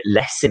little bit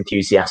less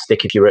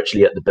enthusiastic if you're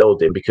actually at the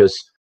building, because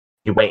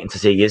you're waiting to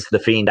see, is the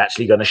Fiend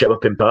actually going to show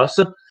up in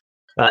person,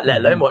 let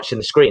alone watching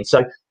the screen.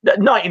 So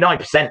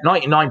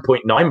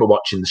 99.9 were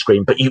watching the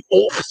screen, but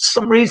for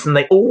some reason,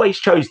 they always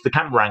chose the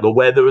camera angle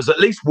where there was at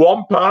least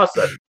one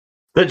person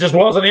that just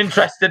wasn't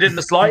interested in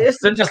the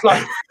slightest, and just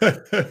like,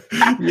 So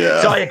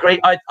I agree.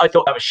 I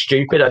thought that was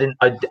stupid.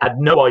 I had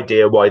no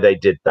idea why they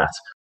did that.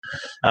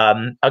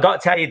 I got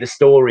to tell you the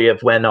story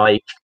of when I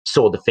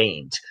saw the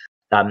Fiend.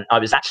 I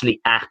was actually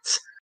at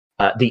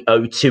the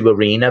O2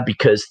 Arena,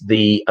 because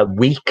the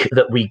week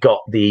that we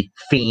got the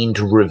Fiend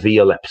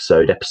reveal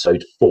episode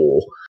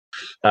 4,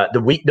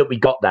 the week that we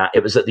got that, I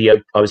was at the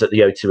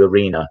O2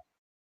 Arena.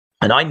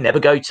 And I never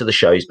go to the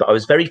shows, but I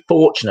was very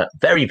fortunate,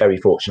 very, very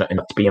fortunate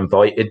enough to be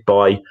invited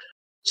by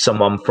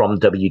someone from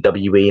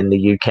WWE in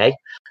the UK.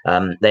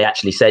 They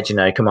actually said,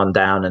 come on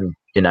down, and,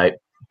 it'd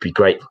be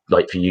great,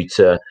 like, for you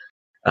to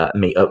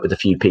meet up with a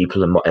few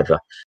people and whatever.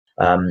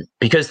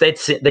 because they'd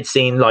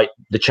seen like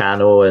the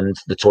channel and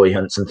the toy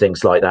hunts and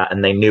things like that,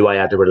 and they knew I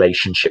had a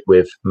relationship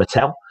with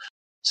Mattel,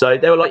 so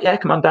they were like, "Yeah,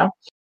 come on down."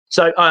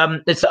 So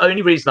it's the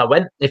only reason I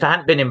went. If I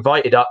hadn't been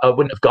invited, I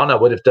wouldn't have gone. I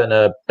would have done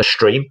a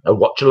stream, a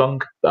watch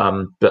along.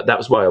 But that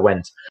was why I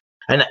went.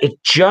 And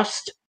it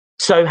just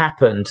so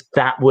happened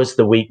that was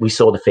the week we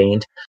saw The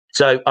Fiend.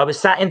 So I was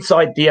sat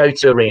inside the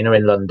O2 Arena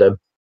in London.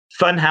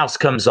 Fun House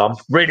comes on.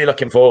 Really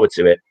looking forward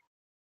to it.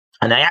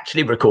 And I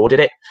actually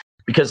recorded it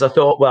because I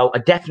thought, well,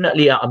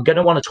 I'm going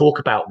to want to talk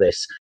about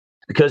this.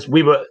 Because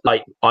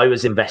I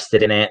was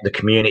invested in it. The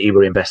community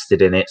were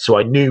invested in it. So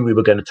I knew we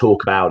were going to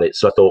talk about it.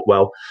 So I thought,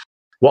 well,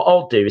 what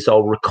I'll do is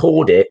I'll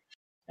record it,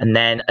 and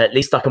then at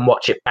least I can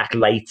watch it back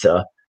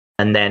later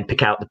and then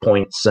pick out the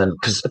points. And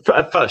because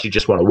at first you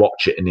just want to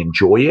watch it and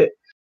enjoy it.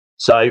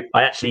 So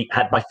I actually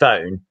had my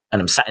phone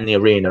and I'm sat in the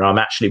arena and I'm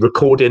actually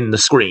recording the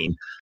screen,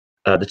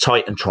 the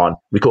Titantron,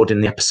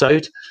 recording the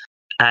episode.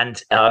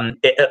 And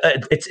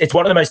it's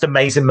one of the most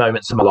amazing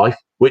moments of my life,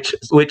 which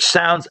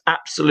sounds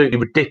absolutely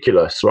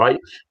ridiculous, right?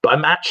 But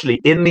I'm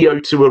actually in the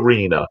O2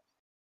 Arena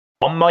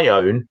on my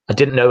own. I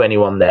didn't know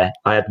anyone there.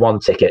 I had one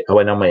ticket. I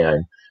went on my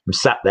own. I'm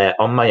sat there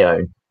on my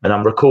own, and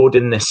I'm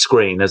recording this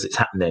screen as it's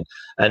happening.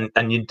 And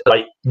you,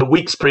 like the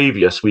weeks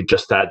previous, we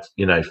just had,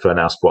 Fun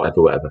House,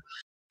 whatever.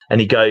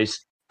 And he goes,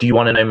 "Do you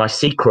want to know my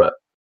secret?"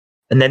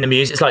 And then the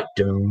music's like,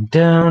 down,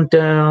 down,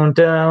 down,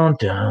 down,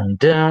 down,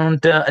 down,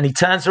 down. And he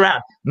turns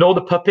around, and all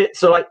the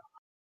puppets are like,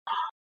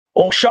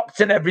 all shocked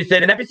and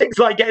everything. And everything's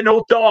like getting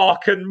all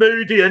dark and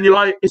moody. And you're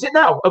like, is it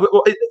now?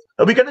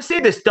 Are we going to see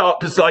this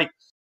dark? Because like,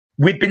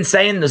 we'd been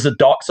saying there's a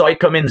dark side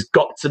coming. There's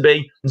got to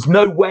be. There's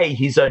no way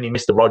he's only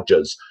Mr.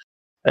 Rogers.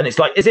 And it's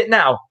like, is it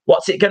now?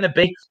 What's it going to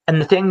be?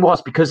 And the thing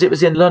was, because it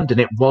was in London,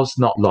 it was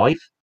not live.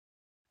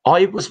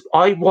 I was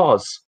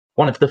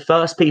one of the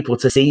first people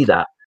to see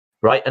that,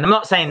 right? And I'm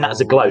not saying that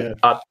as a gloat.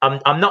 Yeah.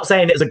 I'm not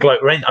saying it as a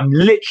gloat. I'm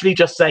literally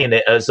just saying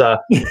it as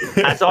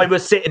as I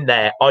was sitting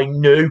there, I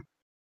knew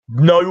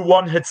no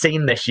one had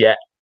seen this yet.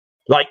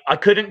 Like, I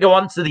couldn't go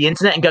onto the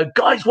internet and go,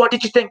 guys, what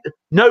did you think?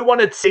 No one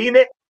had seen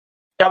it.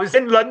 I was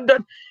in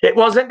London. It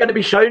wasn't going to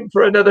be shown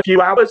for another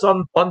few hours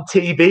on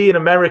TV in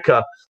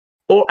America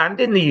and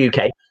in the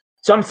UK.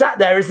 So I'm sat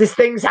there as this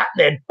thing's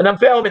happening and I'm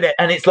filming it.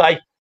 And it's like,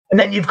 and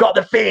then you've got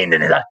the Fiend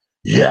and it's like,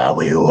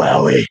 yowie,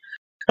 wowie.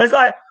 And it's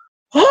like,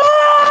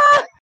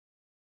 ah!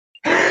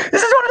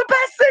 This is one of the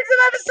best things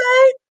I've ever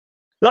seen.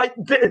 Like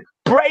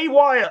Bray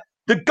Wyatt,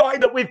 the guy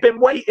that we've been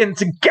waiting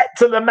to get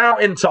to the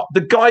mountaintop,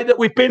 the guy that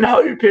we've been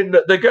hoping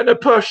that they're going to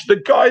push, the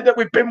guy that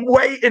we've been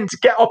waiting to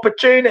get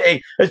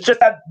opportunity, has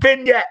just had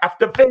vignette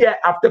after vignette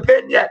after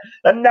vignette.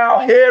 And now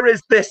here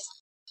is this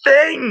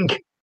thing.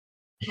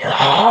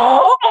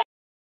 Oh!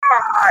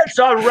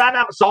 So I ran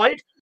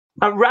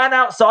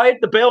outside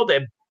the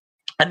building,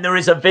 and there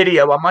is a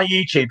video on my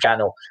YouTube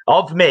channel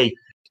of me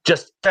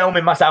just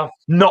filming myself,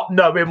 not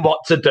knowing what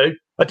to do.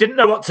 I didn't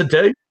know what to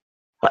do.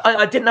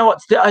 I didn't know what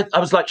to do. I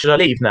was like, should I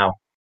leave now?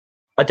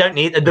 I don't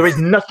need, there is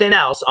nothing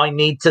else I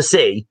need to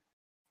see.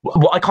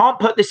 Well, I can't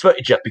put this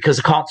footage up because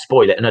I can't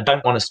spoil it, and I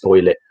don't want to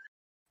spoil it.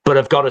 But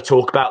I've got to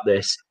talk about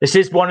this. This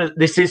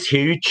is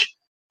huge.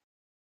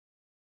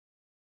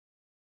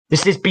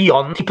 This is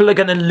beyond. People are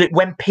going to,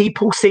 when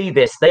people see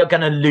this, they are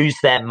going to lose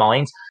their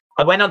minds.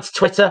 I went onto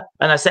Twitter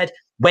and I said,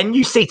 when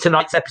you see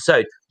tonight's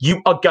episode,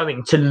 you are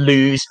going to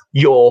lose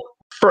your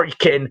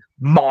freaking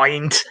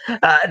mind.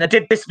 And I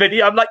did this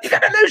video. I'm like, you're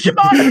going to lose your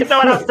mind. I didn't know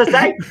what else to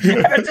say.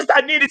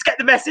 I needed to get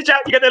the message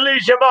out. You're going to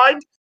lose your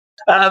mind.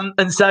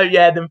 And so,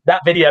 yeah,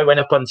 that video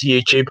went up onto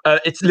YouTube.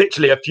 It's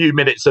literally a few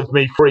minutes of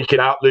me freaking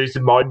out,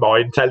 losing my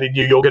mind, telling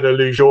you you're going to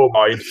lose your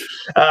mind.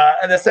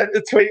 And I sent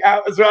a tweet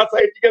out as well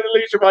saying you're going to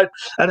lose your mind.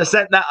 And I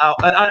sent that out.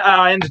 And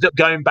I ended up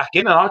going back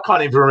in, and I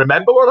can't even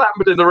remember what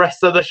happened in the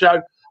rest of the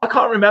show. I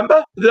can't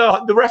remember.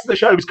 The rest of the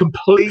show was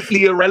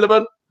completely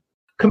irrelevant.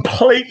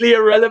 Completely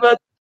irrelevant.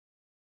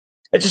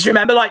 I just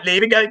remember like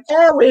leaving, going,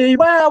 yowie,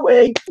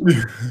 wowie.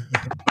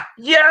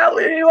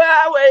 Yowie,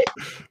 wowie.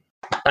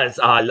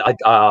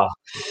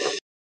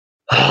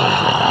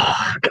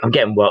 I'm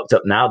getting worked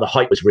up now. The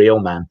hype was real,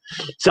 man.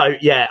 So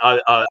yeah,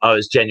 I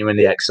was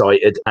genuinely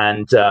excited,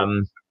 and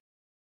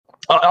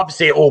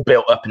obviously it all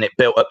built up, and it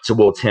built up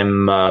towards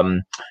him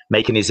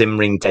making his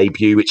in-ring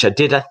debut, which he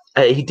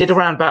did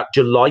around about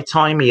July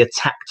time. He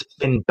attacked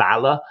Finn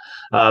Balor.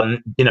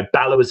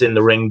 Balor was in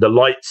the ring. The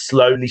lights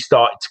slowly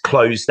started to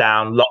close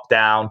down, lock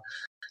down,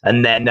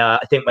 and then I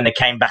think when they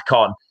came back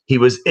on, he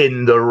was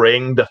in the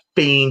ring. The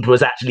Fiend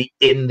was actually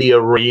in the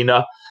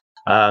arena,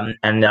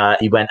 and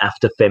he went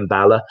after Finn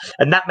Balor.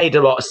 And that made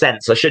a lot of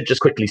sense. I should just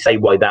quickly say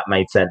why that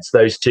made sense.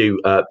 Those two,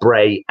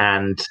 Bray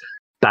and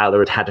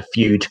Balor, had a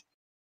feud,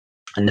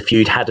 and the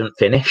feud hadn't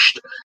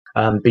finished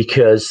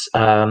because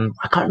I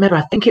can't remember.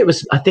 I think it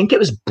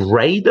was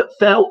Bray that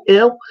fell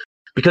ill,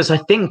 because I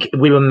think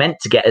we were meant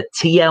to get a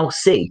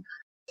TLC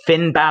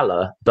Finn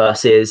Balor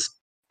versus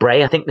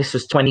Bray. I think this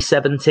was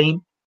 2017.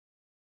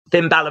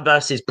 Finn Balor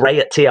versus Bray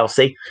at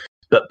TLC,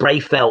 but Bray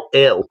fell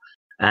ill,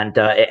 and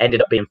it ended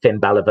up being Finn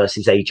Balor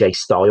versus AJ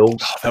Styles.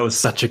 Oh, that was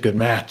such a good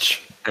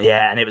match.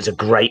 Yeah, and it was a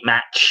great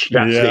match.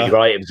 You're absolutely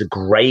right. It was a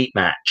great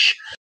match.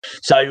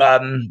 So,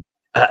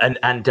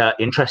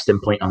 interesting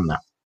point on that.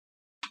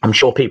 I'm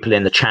sure people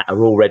in the chat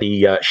are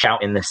already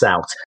shouting this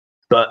out.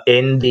 But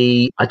in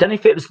I don't know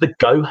if it was the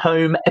Go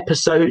Home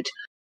episode,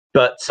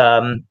 but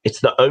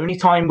it's the only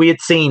time we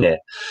had seen it.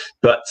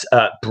 But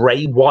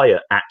Bray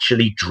Wyatt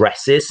actually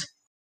dresses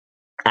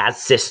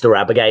as Sister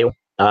Abigail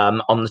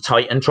on the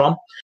Titantron.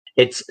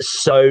 It's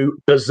so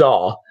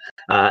bizarre.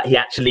 He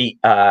actually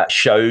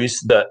shows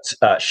that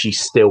she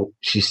still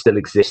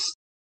exists.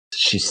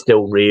 She's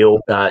still real.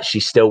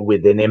 She's still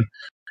within him.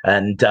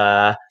 And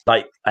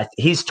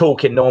he's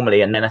talking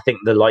normally, and then I think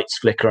the lights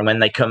flicker, and when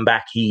they come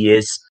back, he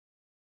is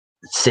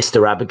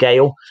Sister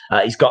Abigail.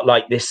 He's got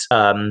like this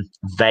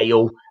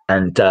veil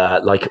and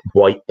like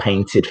white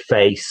painted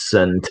face,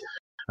 and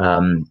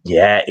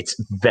it's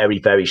very,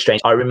 very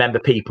strange. I remember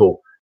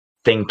people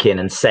thinking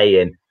and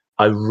saying,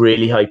 I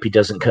really hope he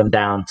doesn't come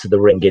down to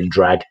the ring in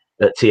drag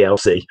at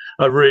TLC.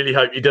 I really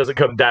hope he doesn't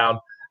come down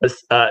as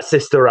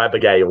Sister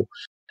Abigail.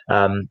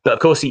 But of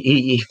course,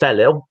 he fell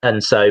ill,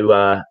 and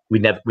so we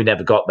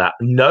never got that.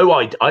 No,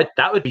 I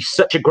that would be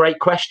such a great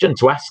question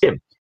to ask him.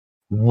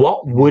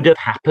 What would have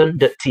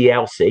happened at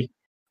TLC?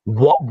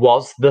 What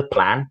was the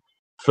plan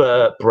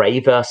for Bray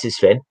versus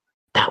Finn?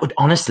 That would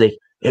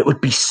it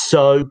would be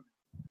so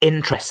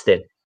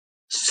interesting,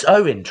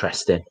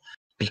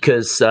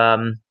 because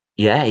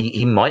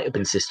he might have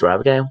been Sister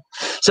Abigail.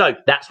 So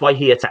that's why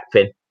he attacked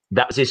Finn.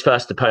 That was his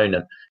first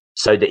opponent,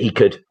 so that he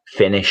could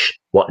finish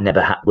what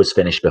never was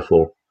finished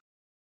before.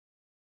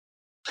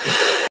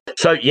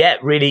 So yeah,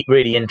 really,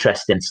 really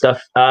interesting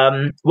stuff.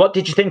 What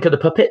did you think of the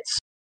puppets?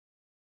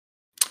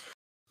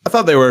 I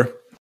thought they were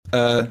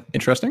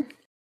interesting.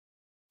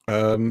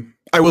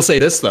 I will say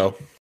this though.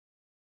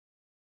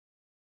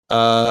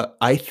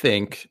 I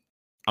think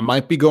I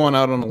might be going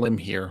out on a limb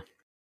here.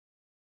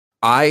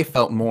 I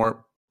felt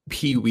more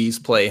Pee-wee's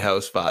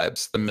Playhouse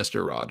vibes than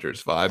Mr.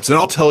 Rogers vibes, and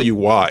I'll tell you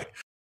why.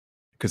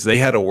 Because they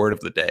had a word of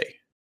the day.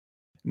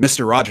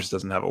 Mr. Rogers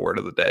doesn't have a word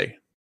of the day.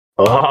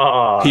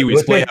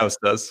 Pee-wee's Playhouse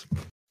does.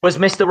 Was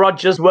Mr.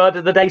 Rogers' word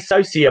of the day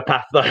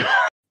sociopath though?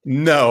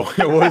 No,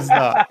 it was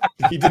not.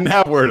 He didn't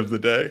have word of the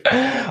day.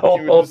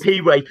 or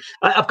Pee-wee.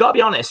 I've got to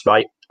be honest,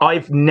 right?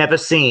 I've never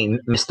seen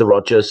Mr.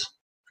 Rogers,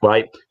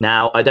 right?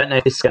 Now, I don't know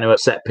if this is going to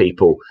upset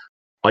people.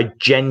 I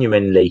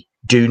genuinely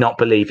do not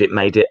believe it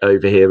made it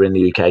over here in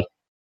the UK.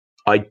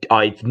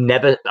 I've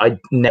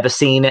never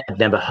seen it. I've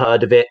never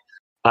heard of it.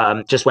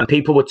 Just when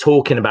people were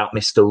talking about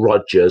Mr.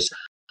 Rogers,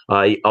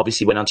 I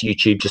obviously went onto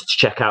YouTube just to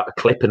check out a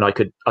clip, and I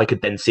could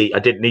then see. I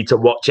didn't need to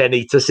watch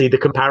any to see the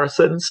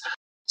comparisons.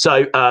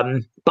 So,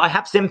 but I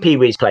have seen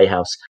Pee-wee's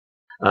Playhouse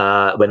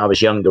when I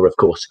was younger, of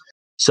course.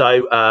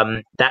 So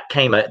that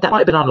came. That might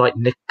have been on like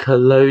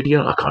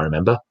Nickelodeon. I can't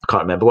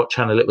remember what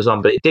channel it was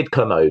on, but it did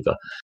come over.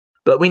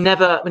 But we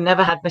never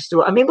had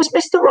Mr. I mean, was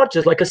Mr.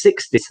 Rogers like a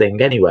 60s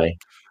thing anyway?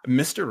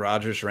 Mr.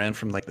 Rogers ran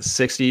from like the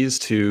 60s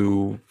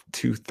to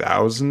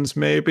 2000s,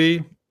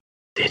 maybe.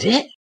 Did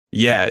it?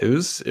 Yeah, it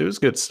was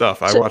good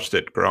stuff. I watched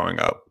it growing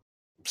up,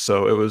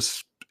 so it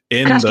was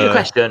in. Can I ask you a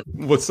question?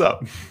 What's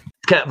up?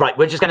 Okay, right,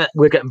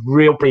 we're getting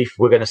real brief.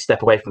 We're gonna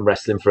step away from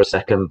wrestling for a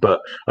second, but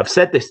I've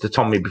said this to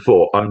Tommy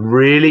before. I'm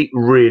really,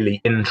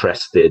 really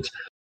interested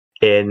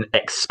in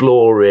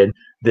exploring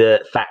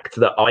the fact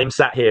that I'm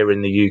sat here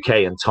in the UK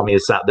and Tommy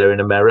is sat there in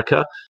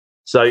America.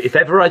 So if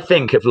ever I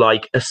think of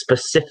like a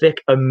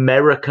specific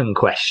American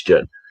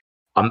question,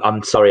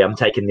 I'm sorry, I'm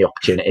taking the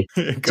opportunity.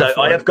 So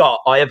I have got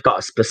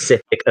a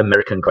specific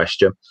American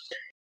question.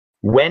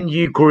 When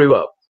you grew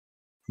up,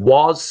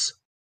 was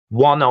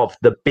one of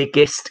the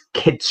biggest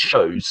kids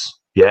shows,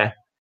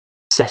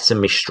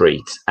 Sesame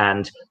Street?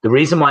 And the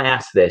reason why I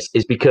ask this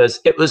is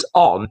because it was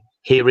on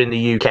here in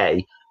the UK,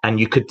 and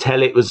you could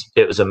tell it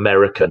was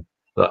American.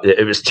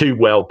 It was too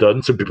well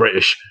done to be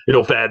British, in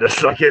all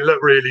fairness. Like, it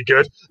looked really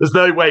good. There's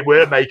no way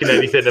we're making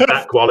anything of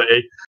that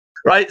quality,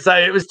 right? So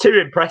it was too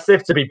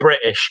impressive to be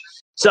British.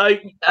 So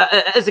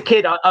as a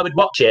kid, I would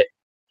watch it,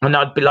 and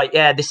I'd be like,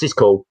 "Yeah, this is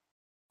cool."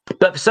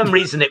 But for some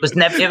reason, it was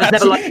never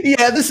like,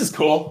 "Yeah, this is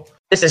cool."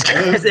 This is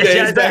cool.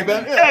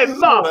 Hey,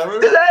 Mom,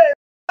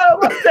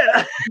 what's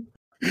that?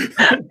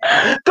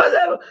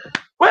 But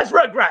where's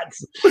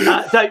Rugrats?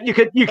 So you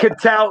could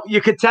tell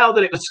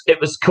that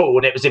it was cool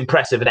and it was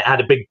impressive, and it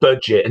had a big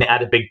budget and it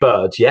had a big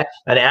bird,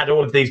 and it had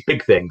all of these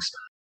big things.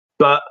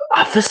 But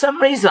for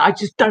some reason, I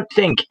just don't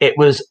think it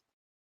was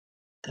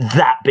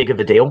that big of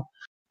a deal.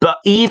 But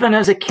even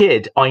as a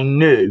kid, I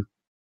knew,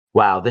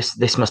 wow,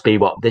 this must be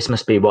what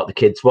the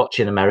kids watch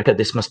in America.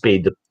 This must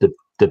be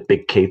the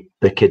big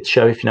kids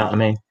show, if you know what I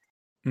mean.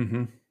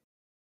 Mm-hmm.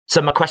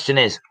 So my question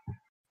is,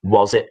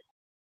 was it?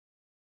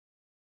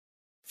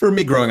 For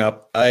me growing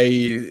up,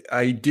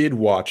 I did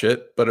watch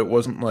it, but it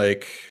wasn't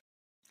like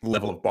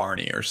level of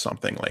Barney or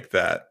something like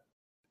that.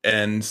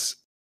 And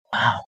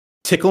wow.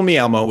 Tickle Me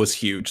Elmo was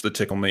huge, the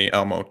Tickle Me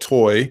Elmo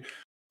toy.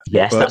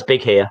 Yes, that's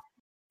big here.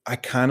 I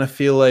kind of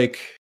feel like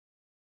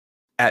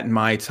at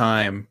my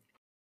time,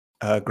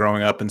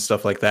 growing up and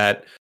stuff like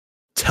that,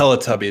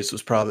 Teletubbies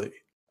was probably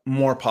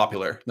more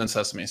popular than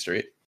Sesame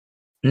Street.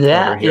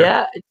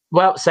 Yeah.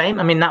 Well, same.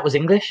 I mean, that was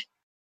English.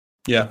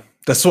 Yeah,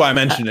 that's why I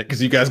mentioned it,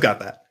 because you guys got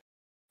that.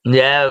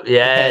 Yeah.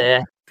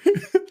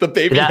 The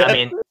baby head. I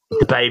mean,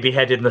 the baby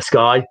head in the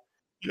sky.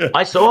 Yeah.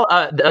 I saw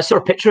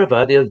a picture of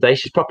her the other day.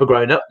 She's proper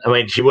grown up. I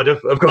mean, she would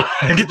have course.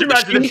 Could you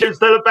imagine if she was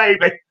still a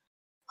baby?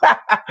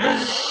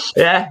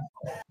 Yeah.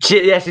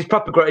 She's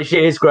proper grown.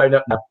 She is grown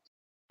up now.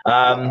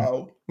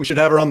 Wow. We should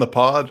have her on the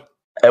pod.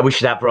 We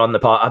should have her on the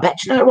pod. I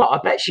bet, you know what? I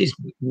bet she's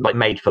like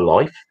made for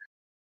life.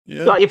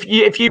 Yeah. Like if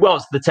you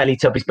was the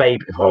Teletubbies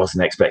baby, I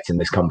wasn't expecting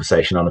this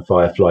conversation on a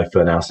Firefly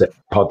Fun House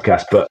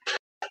podcast, but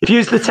if you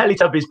was the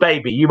Teletubbies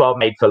baby, you are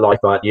made for life,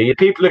 aren't you?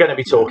 People are going to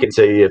be talking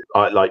to you.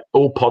 Like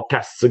all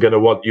podcasts are going to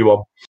want you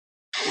on.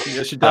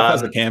 Yeah, she definitely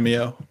has a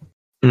cameo.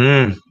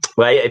 Well,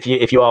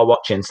 if you are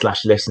watching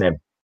 / listening,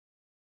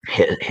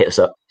 hit us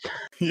up.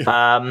 Yeah.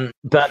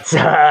 I'd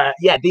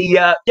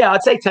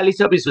say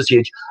Teletubbies was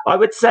huge. I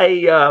would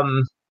say, I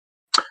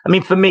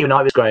mean, for me, when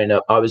I was growing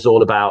up, I was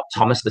all about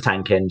Thomas the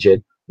Tank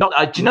Engine. Do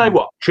you know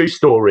what? True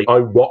story. I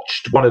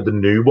watched one of the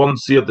new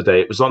ones the other day.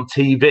 It was on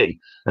TV,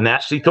 and I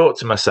actually thought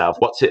to myself,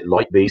 "What's it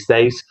like these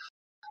days?"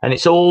 And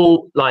it's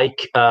all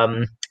like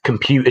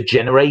computer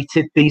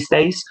generated these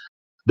days.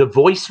 The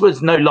voice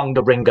was no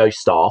longer Ringo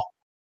Starr,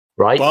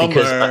 right?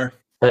 Bummer.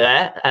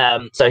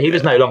 Because so he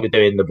was no longer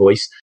doing the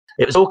voice.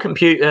 It was all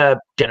computer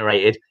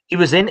generated. He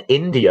was in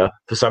India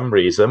for some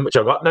reason, which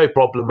I got no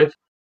problem with.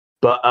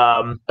 But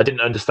I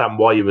didn't understand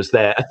why he was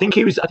there. I think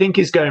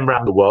he's going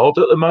around the world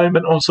at the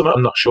moment or something.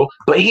 I'm not sure.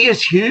 But he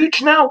is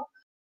huge now.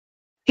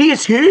 He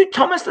is huge.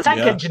 Thomas the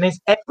Tank Engine is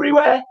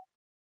everywhere.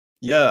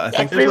 Yeah, I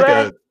think there's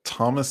like a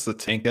Thomas the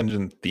Tank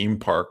Engine theme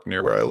park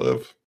near where I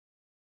live.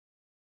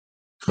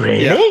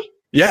 Really?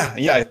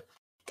 Yeah.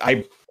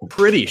 I'm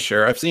pretty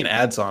sure. I've seen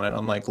ads on it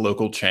on like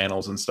local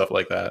channels and stuff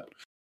like that.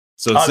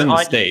 So it's in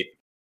the state.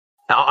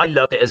 I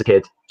loved it as a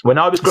kid. When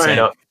I was growing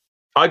up,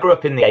 I grew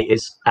up in the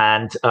 80s,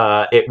 and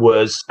it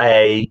was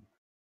a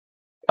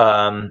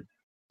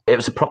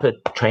proper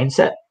train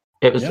set.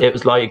 It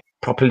was like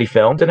properly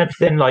filmed and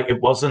everything. Like it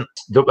wasn't.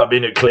 I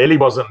mean, it clearly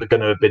wasn't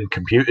going to have been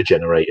computer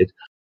generated.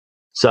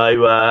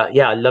 So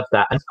I love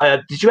that.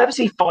 And did you ever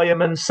see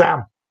Fireman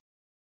Sam?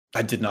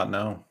 I did not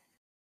know.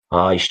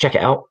 You should check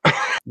it out.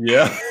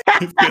 Yeah,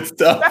 good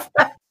stuff.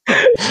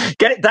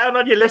 Get it down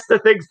on your list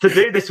of things to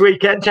do this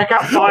weekend. Check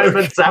out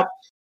Fireman Sam.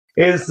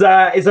 Is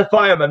a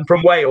fireman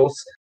from Wales.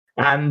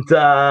 And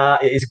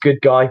he's a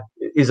good guy.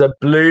 He's a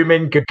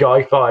blooming good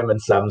guy, Fireman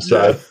Sam.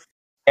 So,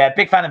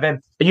 big fan of him.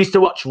 I used to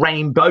watch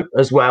Rainbow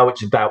as well,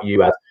 which is about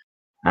you, Ed.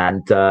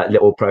 And a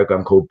little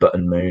program called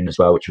Button Moon as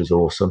well, which was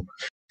awesome.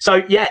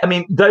 So, I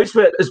mean, those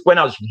were, when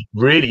I was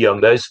really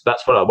young, that's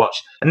what I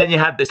watched. And then you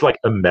had this, like,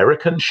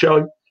 American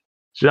show. Do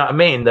you know what I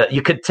mean? That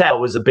you could tell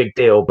was a big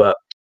deal, but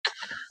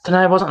I don't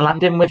know, it wasn't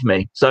landing with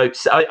me. So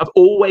I've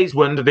always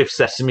wondered if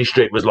Sesame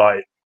Street was,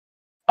 like,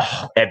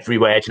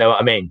 everywhere. Do you know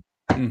what I mean?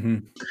 Mm-hmm.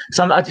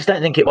 So I just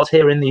don't think it was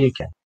here in the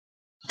UK.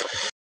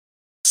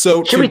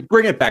 So we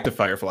bring it back to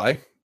Firefly?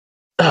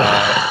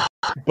 But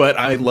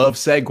I love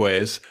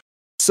segues.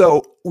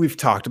 So we've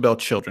talked about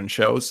children's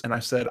shows, and I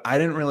said I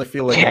didn't really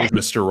feel like it was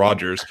Mr.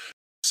 Rogers.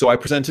 So I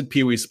presented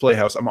Pee-wee's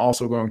Playhouse. I'm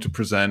also going to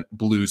present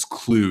Blue's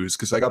Clues,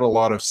 because I got a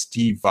lot of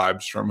Steve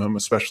vibes from him,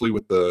 especially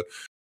with the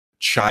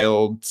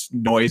child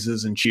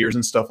noises and cheers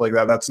and stuff like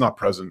that. That's not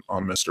present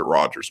on Mr.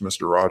 Rogers.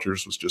 Mr.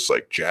 Rogers was just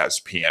like jazz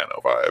piano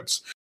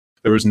vibes.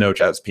 There was no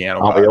jazz piano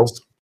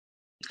vibes.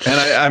 And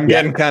I'm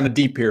getting kind of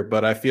deep here,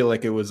 but I feel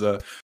like it was a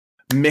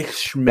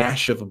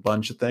mix-mash of a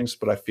bunch of things.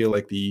 But I feel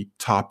like the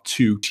top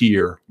 2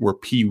 tier were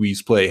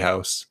Pee-wee's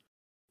Playhouse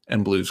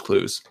and Blue's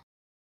Clues.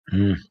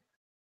 Mm.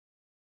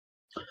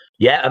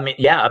 I mean,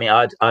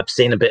 I've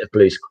seen a bit of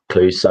Blue's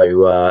Clues,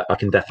 so I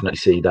can definitely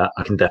see that.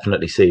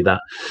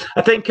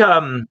 I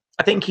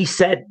think he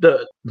said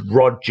that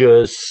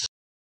Rogers,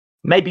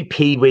 maybe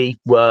Pee-wee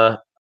were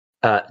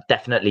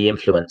definitely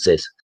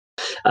influences.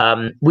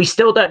 We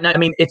still don't know. I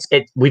mean,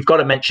 we've got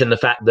to mention the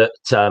fact that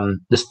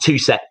there's 2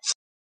 sets.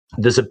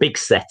 There's a big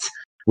set,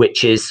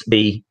 which is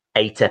the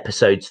 8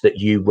 episodes that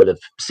you will have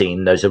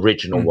seen, those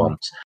original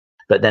ones.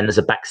 But then there's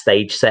a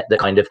backstage set that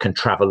kind of can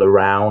travel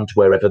around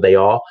wherever they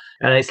are.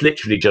 And it's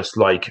literally just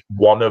like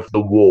one of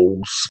the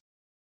walls.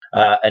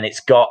 And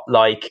it's got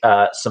like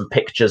some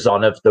pictures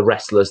on of the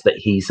wrestlers that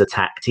he's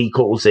attacked. He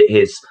calls it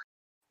his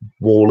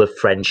wall of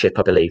friendship,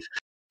 I believe.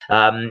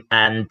 And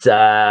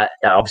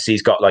obviously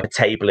he's got like a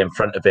table in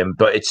front of him,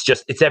 but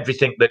it's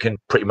everything that can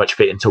pretty much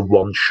fit into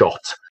one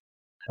shot.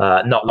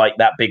 Not like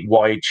that big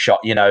wide shot,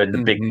 and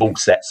the big ball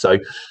set. So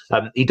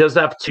he does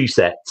have 2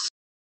 sets.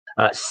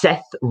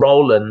 Seth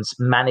Rollins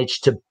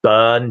managed to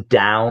burn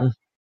down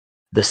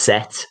the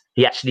set.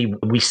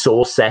 We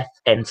saw Seth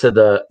enter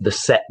the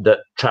set that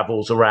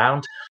travels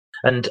around.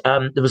 And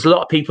there was a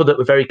lot of people that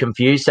were very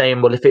confused,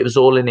 saying, well, if it was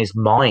all in his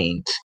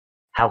mind,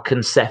 how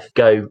can Seth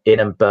go in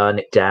and burn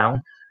it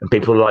down? And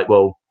people were like,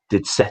 well,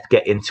 did Seth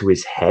get into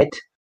his head?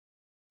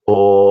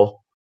 Or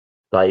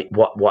like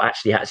what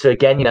actually happened? So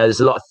again,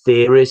 there's a lot of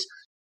theories.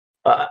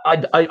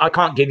 I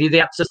can't give you the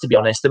answers, to be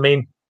honest. I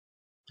mean,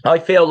 I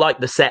feel like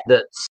the set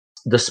that's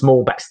the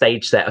small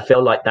backstage set, I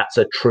feel like that's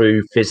a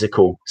true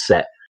physical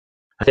set.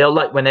 I feel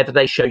like whenever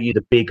they show you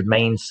the big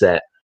main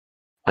set,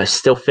 I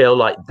still feel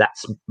like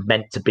that's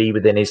meant to be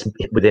within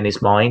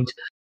his mind,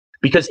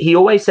 because he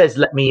always says,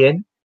 "Let me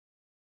in,"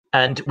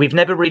 and we've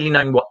never really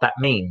known what that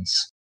means.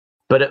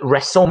 But at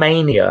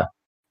WrestleMania,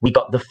 we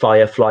got the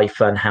Firefly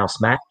Fun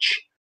House match,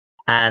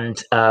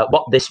 and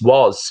what this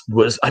was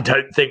I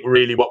don't think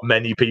really what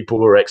many people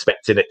were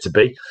expecting it to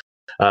be.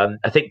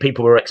 I think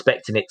people were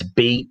expecting it to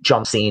be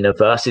John Cena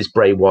versus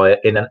Bray Wyatt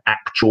in an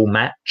actual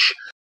match,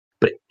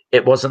 but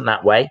it wasn't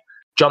that way.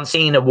 John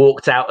Cena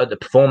walked out at the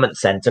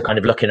Performance Center kind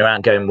of looking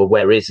around going, well,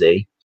 where is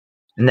he?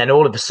 And then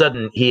all of a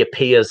sudden he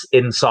appears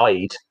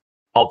inside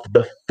of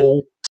the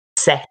full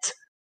set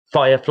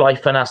Firefly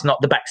Funhouse,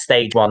 not the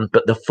backstage one,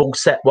 but the full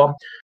set one.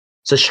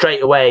 So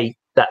straight away,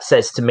 that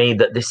says to me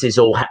that this is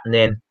all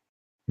happening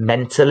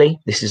mentally.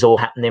 This is all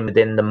happening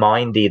within the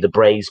mind, either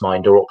Bray's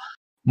mind or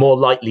more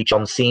likely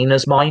John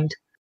Cena's mind.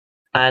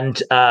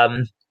 And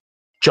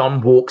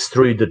John walks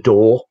through the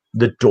door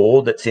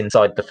that's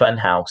inside the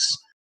funhouse.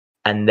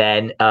 And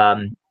then,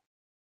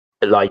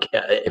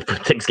 if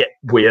things get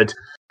weird,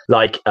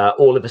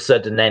 all of a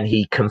sudden, then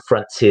he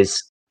confronts his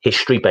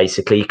history.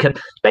 Basically,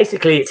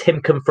 it's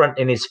him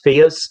confronting his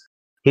fears,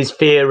 his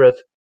fear of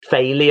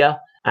failure,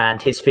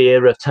 and his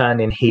fear of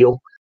turning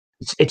heel.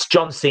 It's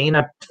John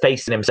Cena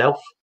facing himself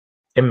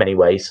in many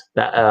ways.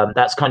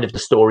 That's kind of the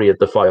story of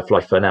the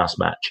Firefly Funhouse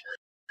match.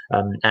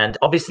 And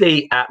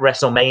obviously, at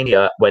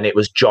WrestleMania, when it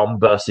was John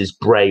versus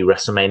Bray,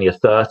 WrestleMania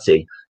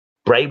 30.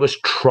 Bray was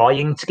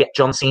trying to get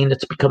John Cena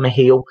to become a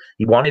heel.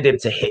 He wanted him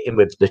to hit him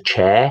with the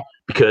chair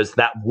because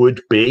that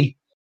would be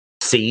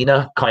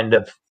Cena kind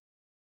of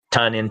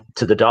turning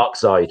to the dark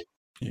side.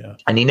 Yeah.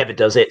 And he never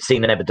does it.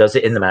 Cena never does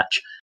it in the match.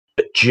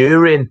 But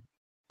during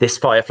this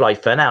Firefly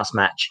Funhouse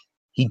match,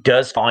 he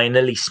does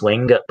finally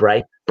swing at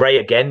Bray. Bray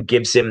again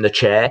gives him the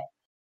chair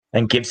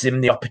and gives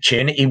him the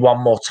opportunity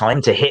one more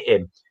time to hit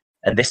him.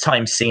 And this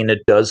time Cena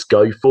does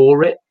go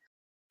for it.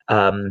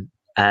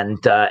 And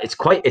it's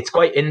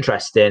quite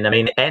interesting. I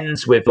mean, it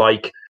ends with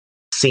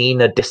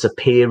Cena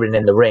disappearing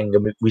in the ring,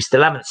 and we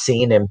still haven't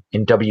seen him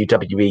in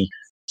WWE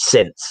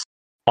since.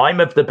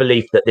 I'm of the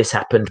belief that this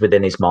happened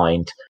within his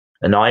mind,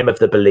 and I'm of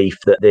the belief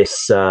that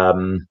this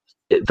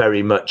it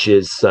very much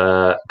is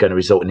going to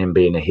result in him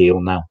being a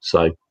heel now.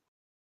 So,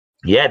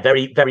 yeah,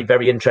 very, very,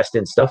 very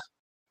interesting stuff.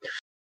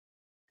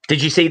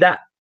 Did you see that?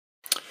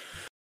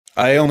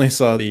 I only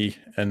saw the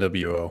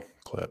NWO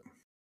clip.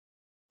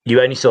 You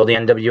only saw the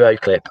NWO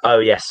clip? Oh,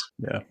 yes.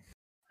 Yeah.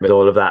 With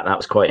all of that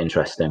was quite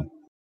interesting.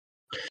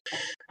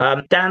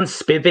 Dan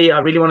Spivey, I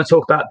really want to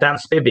talk about Dan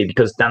Spivey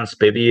because Dan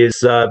Spivey is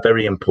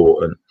very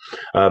important.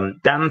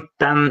 Dan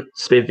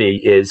Spivey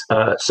is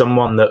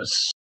someone that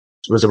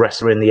was a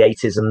wrestler in the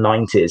 80s and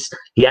 90s.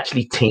 He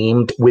actually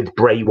teamed with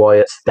Bray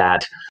Wyatt's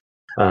dad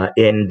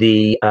in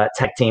the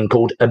tag team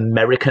called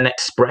American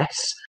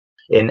Express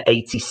in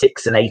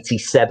 86 and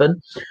 87.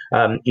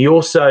 He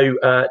also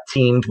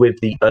teamed with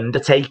The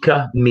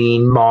Undertaker,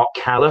 Mean Mark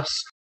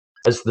Callis,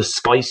 as the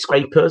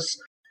Skyscrapers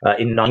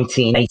in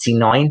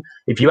 1989.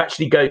 If you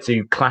actually go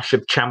to Clash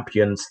of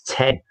Champions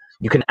 10,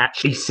 you can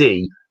actually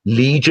see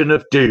Legion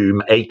of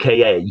Doom,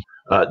 a.k.a.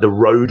 The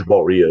Road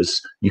Warriors.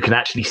 You can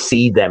actually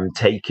see them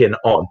taking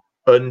on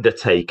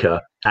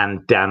Undertaker and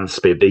Dan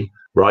Spivey,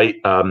 right?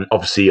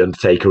 Obviously,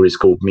 Undertaker is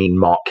called Mean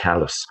Mark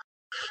Callis.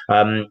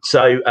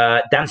 So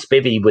Dan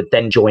Spivey would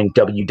then join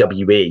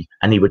WWE,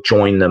 and he would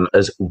join them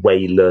as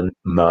Waylon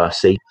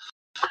Mercy.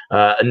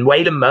 And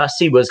Waylon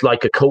Mercy was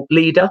like a cult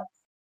leader,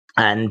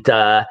 and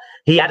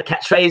he had a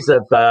catchphrase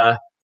of,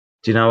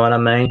 do you know what I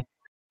mean?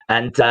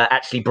 And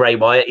actually, Bray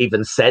Wyatt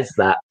even says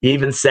that. He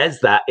even says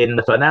that in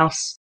the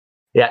Funhouse.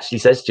 He actually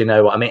says, do you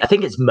know what I mean? I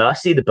think it's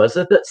Mercy the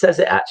Buzzard that says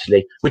it,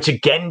 actually, which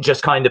again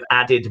just kind of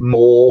added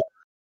more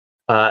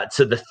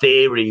to the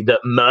theory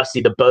that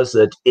Mercy the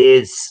Buzzard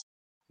is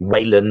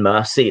Waylon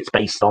Mercy. It's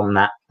based on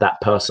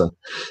that person.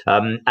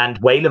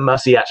 And Waylon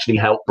Mercy actually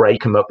helped Bray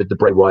come up with the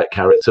Bray Wyatt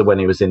character when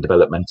he was in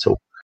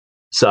developmental.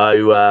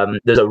 So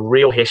there's a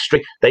real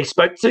history. They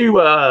spoke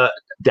to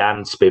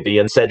Dan Spivey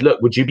and said, look,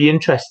 would you be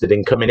interested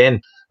in coming in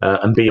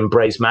and being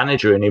Bray's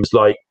manager? And he was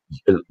like,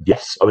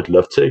 yes, I would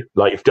love to.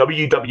 Like, if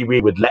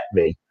WWE would let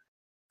me,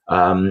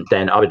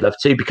 then I would love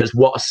to, because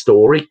what a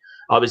story.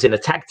 I was in a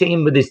tag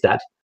team with his dad.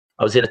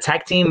 I was in a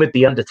tag team with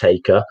The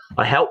Undertaker.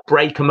 I helped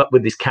Bray come up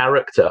with his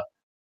character.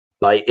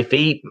 Like,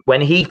 when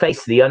he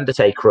faced The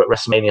Undertaker at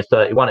WrestleMania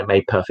 31, it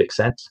made perfect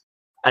sense.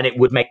 And it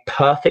would make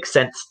perfect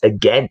sense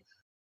again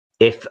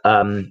if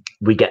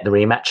we get the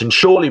rematch. And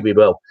surely we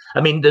will.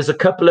 I mean, there's a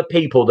couple of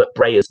people that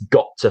Bray has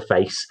got to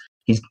face.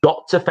 He's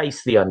got to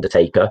face The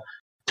Undertaker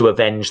to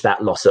avenge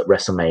that loss at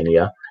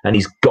WrestleMania. And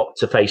he's got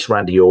to face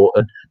Randy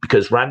Orton,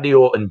 because Randy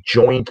Orton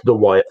joined the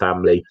Wyatt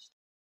family,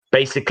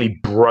 basically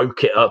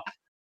broke it up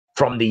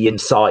from the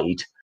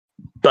inside,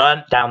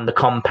 burnt down the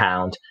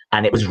compound,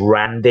 and it was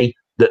Randy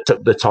that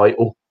took the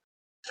title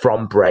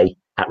from Bray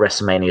at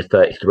WrestleMania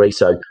 33.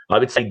 So I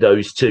would say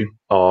those two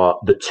are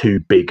the two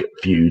big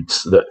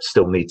feuds that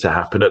still need to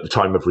happen at the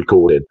time of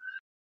recording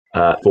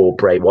for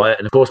Bray Wyatt.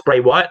 And of course, Bray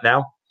Wyatt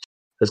now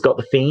has got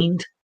the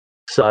Fiend.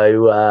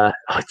 So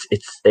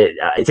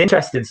it's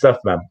interesting stuff,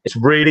 man. It's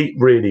really,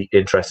 really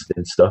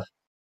interesting stuff.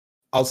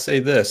 I'll say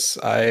this.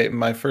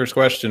 My first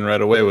question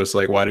right away was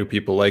like, why do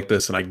people like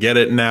this? And I get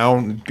it now.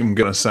 I'm going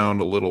to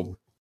sound a little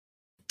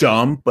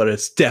dumb, but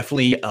it's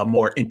definitely a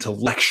more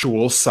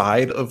intellectual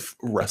side of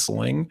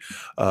wrestling,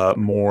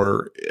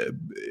 more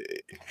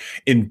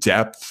in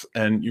depth,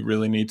 and you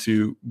really need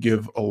to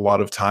give a lot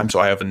of time.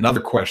 So I have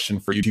another question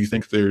for you. Do you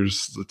think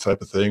there's the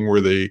type of thing where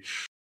they,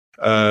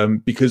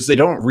 because they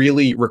don't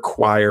really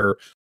require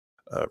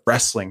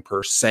wrestling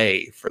per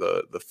se for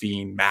the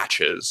Fiend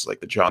matches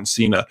like the John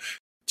Cena,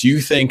 do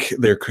you think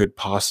there could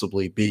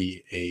possibly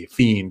be a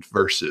Fiend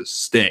versus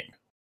Sting?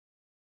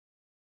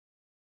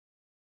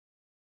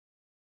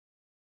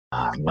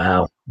 Oh,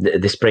 wow.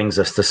 This brings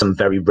us to some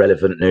very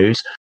relevant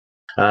news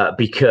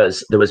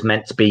because there was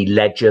meant to be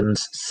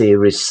Legends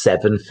Series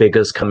 7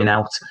 figures coming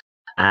out,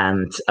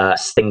 and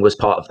Sting was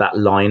part of that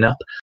lineup.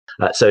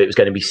 So it was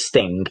going to be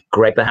Sting,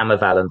 Greg the Hammer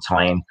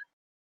Valentine,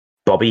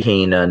 Bobby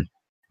Heenan,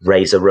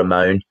 Razor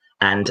Ramon,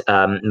 and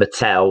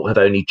Mattel have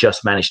only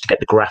just managed to get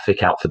the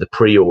graphic out for the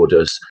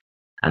pre-orders.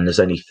 And there's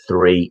only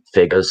 3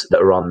 figures that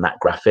are on that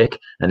graphic.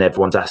 And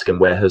everyone's asking,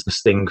 where has the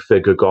Sting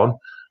figure gone?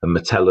 And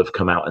Mattel have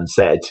come out and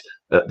said,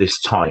 at this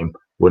time,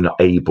 we're not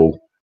able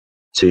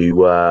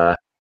to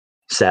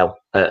sell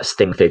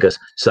Sting figures.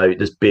 So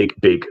there's big,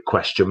 big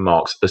question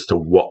marks as to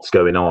what's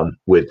going on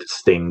with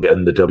Sting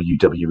and the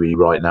WWE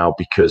right now,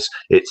 because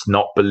it's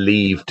not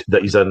believed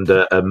that he's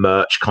under a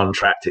merch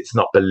contract. It's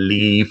not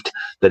believed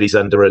that he's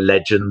under a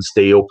Legends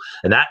deal.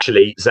 And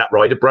actually, Zack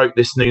Ryder broke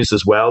this news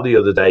as well the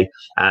other day,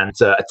 and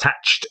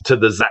attached to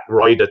the Zack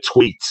Ryder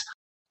tweet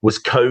was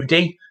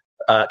Cody.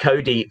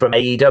 Cody from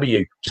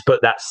AEW just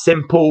put that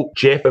simple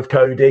gif of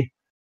Cody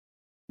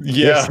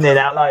listening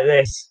out like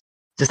this,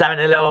 just having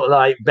a little,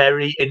 like,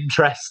 very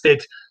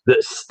interested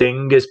that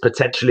Sting is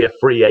potentially a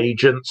free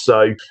agent.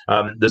 So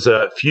there's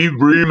a few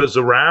rumors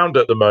around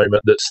at the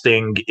moment that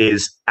Sting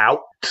is out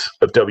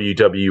of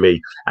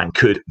WWE and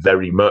could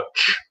very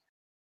much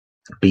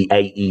be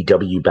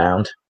AEW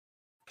bound.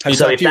 Have you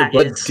talked to your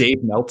buddy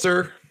Dave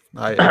Meltzer?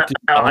 I was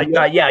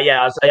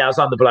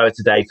on the blower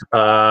today.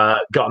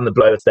 Got on the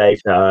blower today.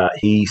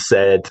 He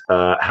said,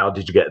 "How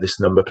did you get this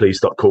number? Please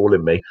stop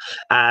calling me."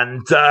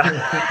 And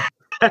and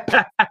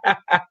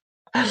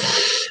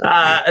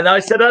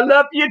I said, "I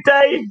love you,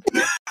 Dave.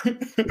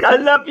 I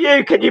love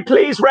you. Can you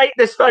please rate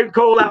this phone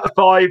call out of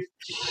 5?"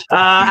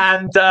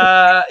 And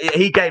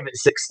he gave it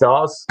 6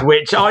 stars,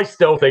 which I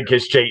still think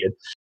is cheating.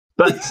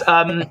 But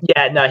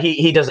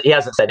he doesn't. He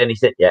hasn't said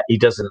anything yet. He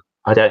doesn't.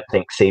 I don't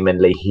think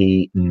seemingly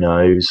he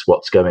knows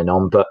what's going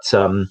on. But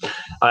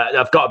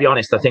I've got to be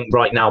honest. I think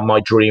right now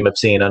my dream of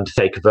seeing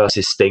Undertaker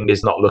versus Sting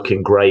is not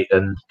looking great,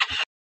 and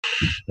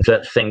I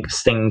don't think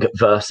Sting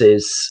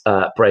versus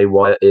Bray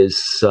Wyatt is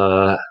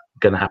going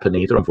to happen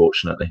either,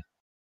 unfortunately.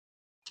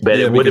 But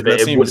it would have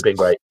been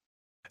great.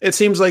 It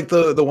seems like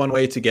the one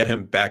way to get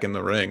him back in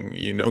the ring,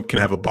 can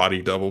have a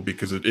body double,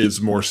 because it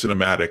is more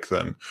cinematic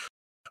than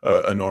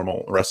a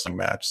normal wrestling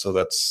match. So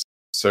that's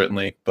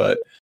certainly, but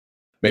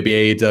maybe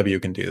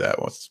AEW can do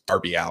that with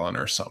Darby Allin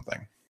or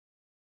something.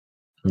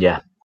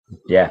 Yeah.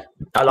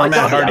 I like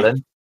Matt Darby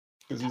Hardy.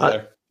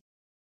 Allin.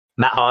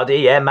 Matt Hardy,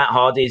 yeah. Matt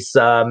Hardy's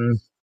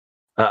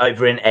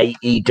over in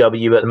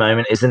AEW at the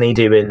moment, isn't he?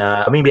 Doing,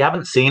 we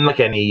haven't seen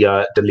like any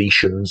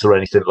deletions or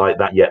anything like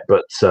that yet,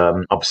 but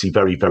obviously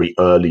very, very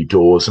early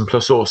doors. And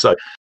plus also,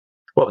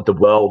 what with the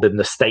world in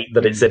the state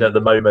that it's in at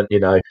the moment, we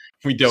don't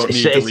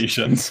need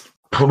deletions.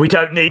 We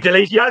don't need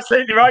deletions. You're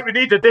absolutely right. We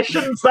need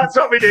additions. That's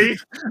what we need.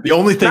 The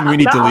only thing we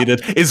need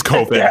deleted is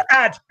COVID. Yeah,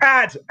 add.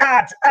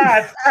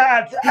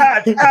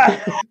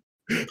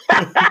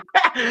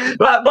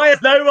 But why has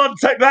no one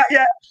took that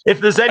yet? If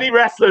there's any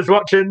wrestlers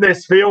watching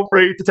this, feel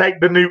free to take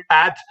the new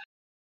ad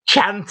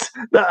chant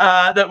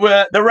that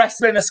we're the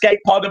Wrestling Escape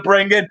Pod are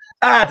bringing.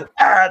 Add.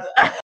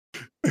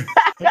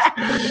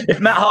 If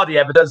Matt Hardy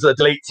ever does a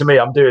delete to me,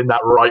 I'm doing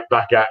that right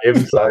back at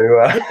him. So.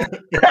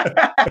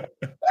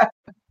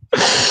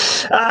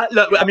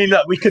 Look,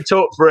 we could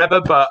talk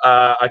forever, but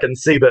I can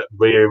see that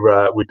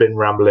we've been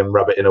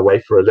rabbiting away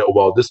for a little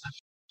while.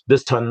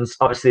 There's tons.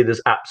 Obviously,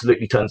 there's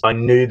absolutely tons. I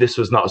knew this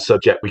was not a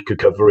subject we could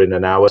cover in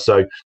an hour,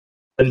 so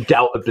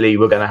undoubtedly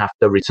we're going to have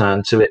to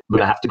return to it. We're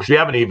going to have to, because we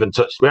haven't even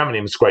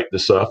scraped the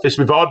surface.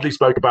 We've hardly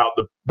spoke about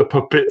the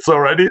puppets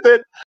or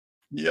anything.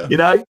 Yeah,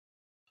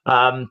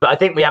 But I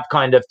think we have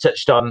kind of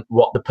touched on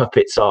what the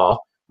puppets are.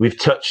 We've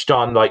touched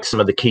on like some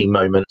of the key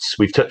moments.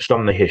 We've touched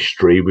on the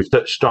history. We've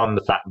touched on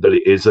the fact that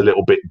it is a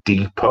little bit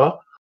deeper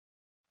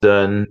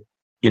than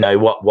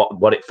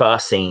what it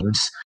first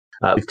seems.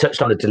 We've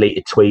touched on the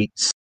deleted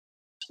tweets.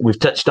 We've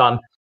touched on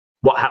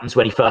what happens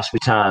when he first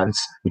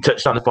returns. We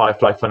touched on the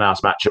Firefly Fun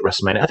House match at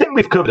WrestleMania. I think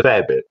we've covered a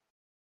fair bit.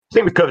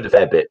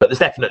 But there's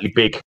definitely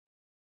big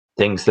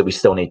things that we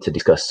still need to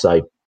discuss.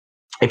 So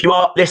if you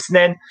are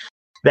listening,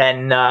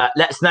 then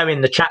let us know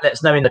in the chat. Let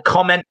us know in the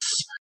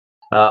comments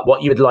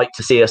what you would like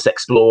to see us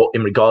explore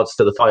in regards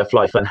to the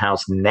Firefly Fun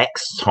House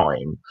next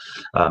time.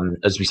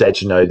 As we said,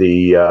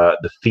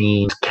 the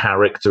Fiend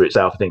character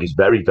itself, I think, is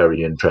very,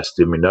 very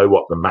interesting. We know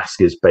what the mask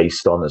is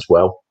based on as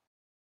well.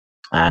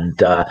 And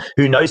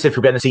who knows if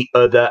we're going to see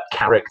other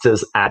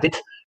characters added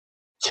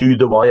to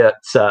the Wyatt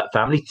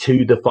family,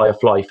 to the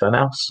Firefly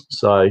Funhouse.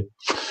 So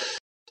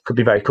could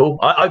be very cool.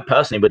 I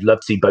personally would love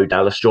to see Bo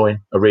Dallas join.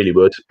 I really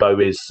would. Bo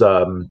is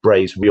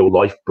Bray's real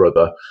life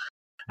brother,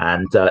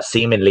 and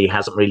seemingly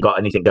hasn't really got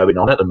anything going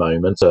on at the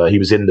moment. He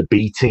was in the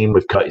B team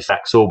with Curtis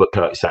Axel, but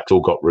Curtis Axel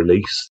got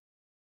released.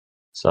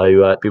 So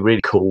it'd be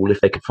really cool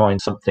if they could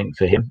find something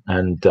for him.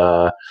 And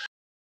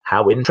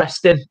how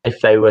interesting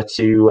if they were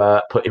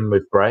to put him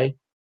with Bray.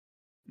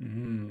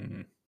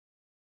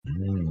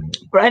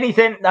 But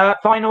anything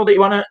final that you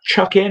want to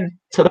chuck in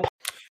to the?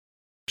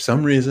 For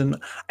some reason,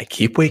 I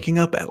keep waking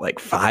up at like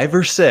 5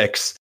 or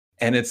 6,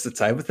 and it's the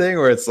type of thing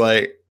where it's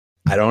like,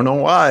 I don't know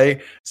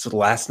why. So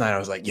last night I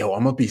was like, yo,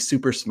 I'm gonna be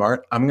super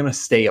smart. I'm gonna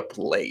stay up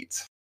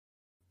late.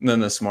 And then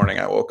this morning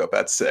I woke up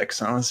at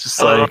 6, and I was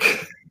just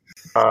like,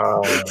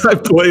 I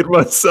played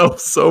myself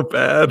so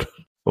bad.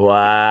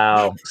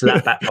 Wow. So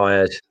that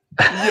backfired.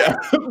 Yeah,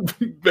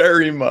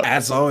 very much.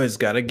 As always,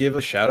 gotta give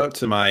a shout out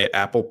to my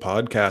Apple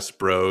Podcast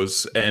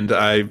bros, and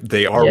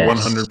they are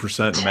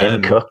 100%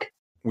 men. Cook.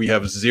 We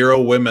have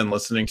 0 women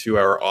listening to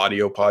our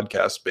audio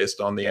podcast based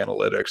on the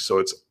analytics, so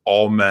it's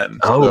all men.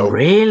 Oh,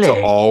 really?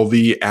 To all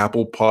the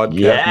Apple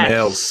Podcast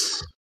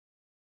males.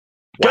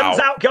 Wow. Guns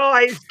out,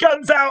 guys!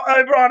 Guns out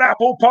over on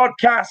Apple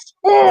Podcast.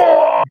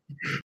 Oh!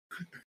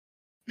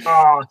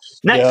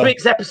 Next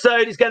week's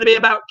episode is going to be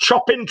about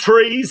chopping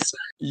trees.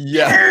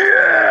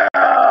 Yeah.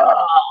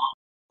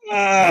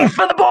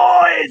 For the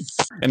boys!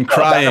 And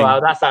crying.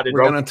 That sounded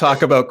wrong. We're going to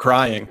talk about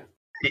crying.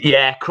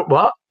 Yeah,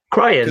 what?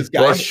 Crying? Because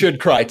guys should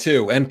cry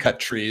too, and cut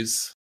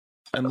trees.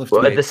 And lift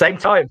weights at the same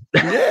time.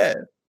 Yeah.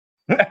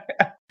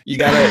 You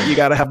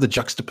gotta have the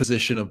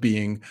juxtaposition of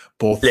being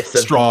both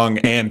strong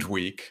and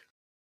weak.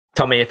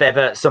 Tommy, if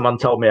ever someone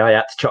told me I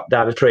had to chop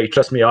down a tree,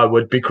 trust me, I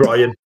would be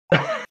crying.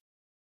 Right,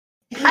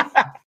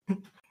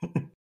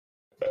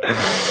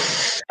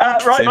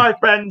 my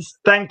friends,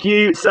 thank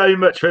you so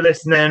much for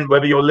listening.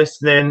 Whether you're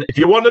listening, if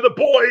you're one of the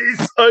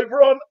boys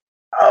over on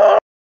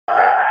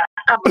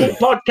Apple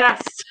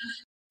Podcasts,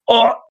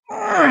 or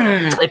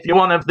if you're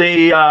one of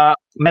the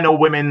men or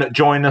women that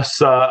join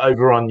us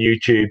over on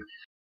YouTube,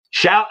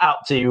 shout out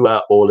to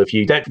all of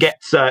you. Don't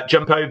forget to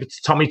jump over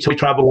to Tommy Toy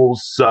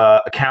Travel's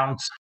account.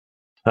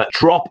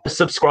 Drop a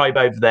subscribe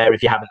over there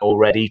if you haven't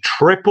already.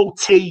 Triple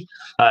T.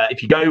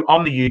 If you go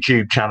on the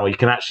YouTube channel, you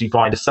can actually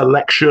find a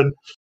selection,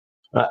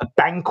 a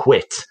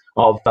banquet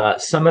of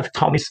some of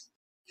Tommy's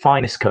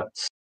finest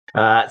cuts.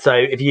 So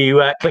if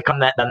you click on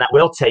that, then that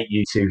will take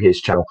you to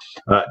his channel.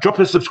 Drop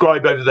a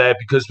subscribe over there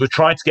because we're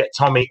trying to get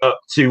Tommy up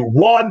to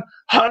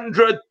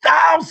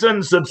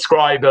 100,000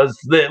 subscribers.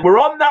 We're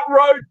on that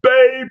road,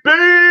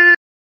 baby!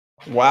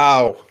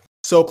 Wow.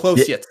 So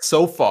close yet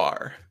so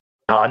far.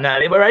 Oh, no,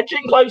 we're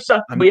edging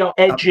closer. We are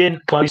edging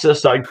closer,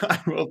 so... I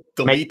will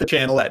delete the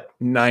channel at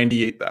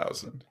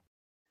 98,000.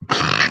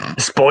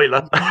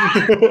 Spoiler.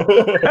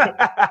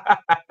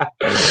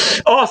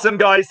 Awesome,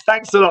 guys.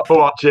 Thanks a lot for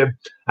watching,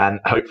 and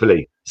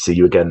hopefully see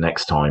you again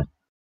next time.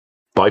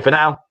 Bye for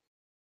now.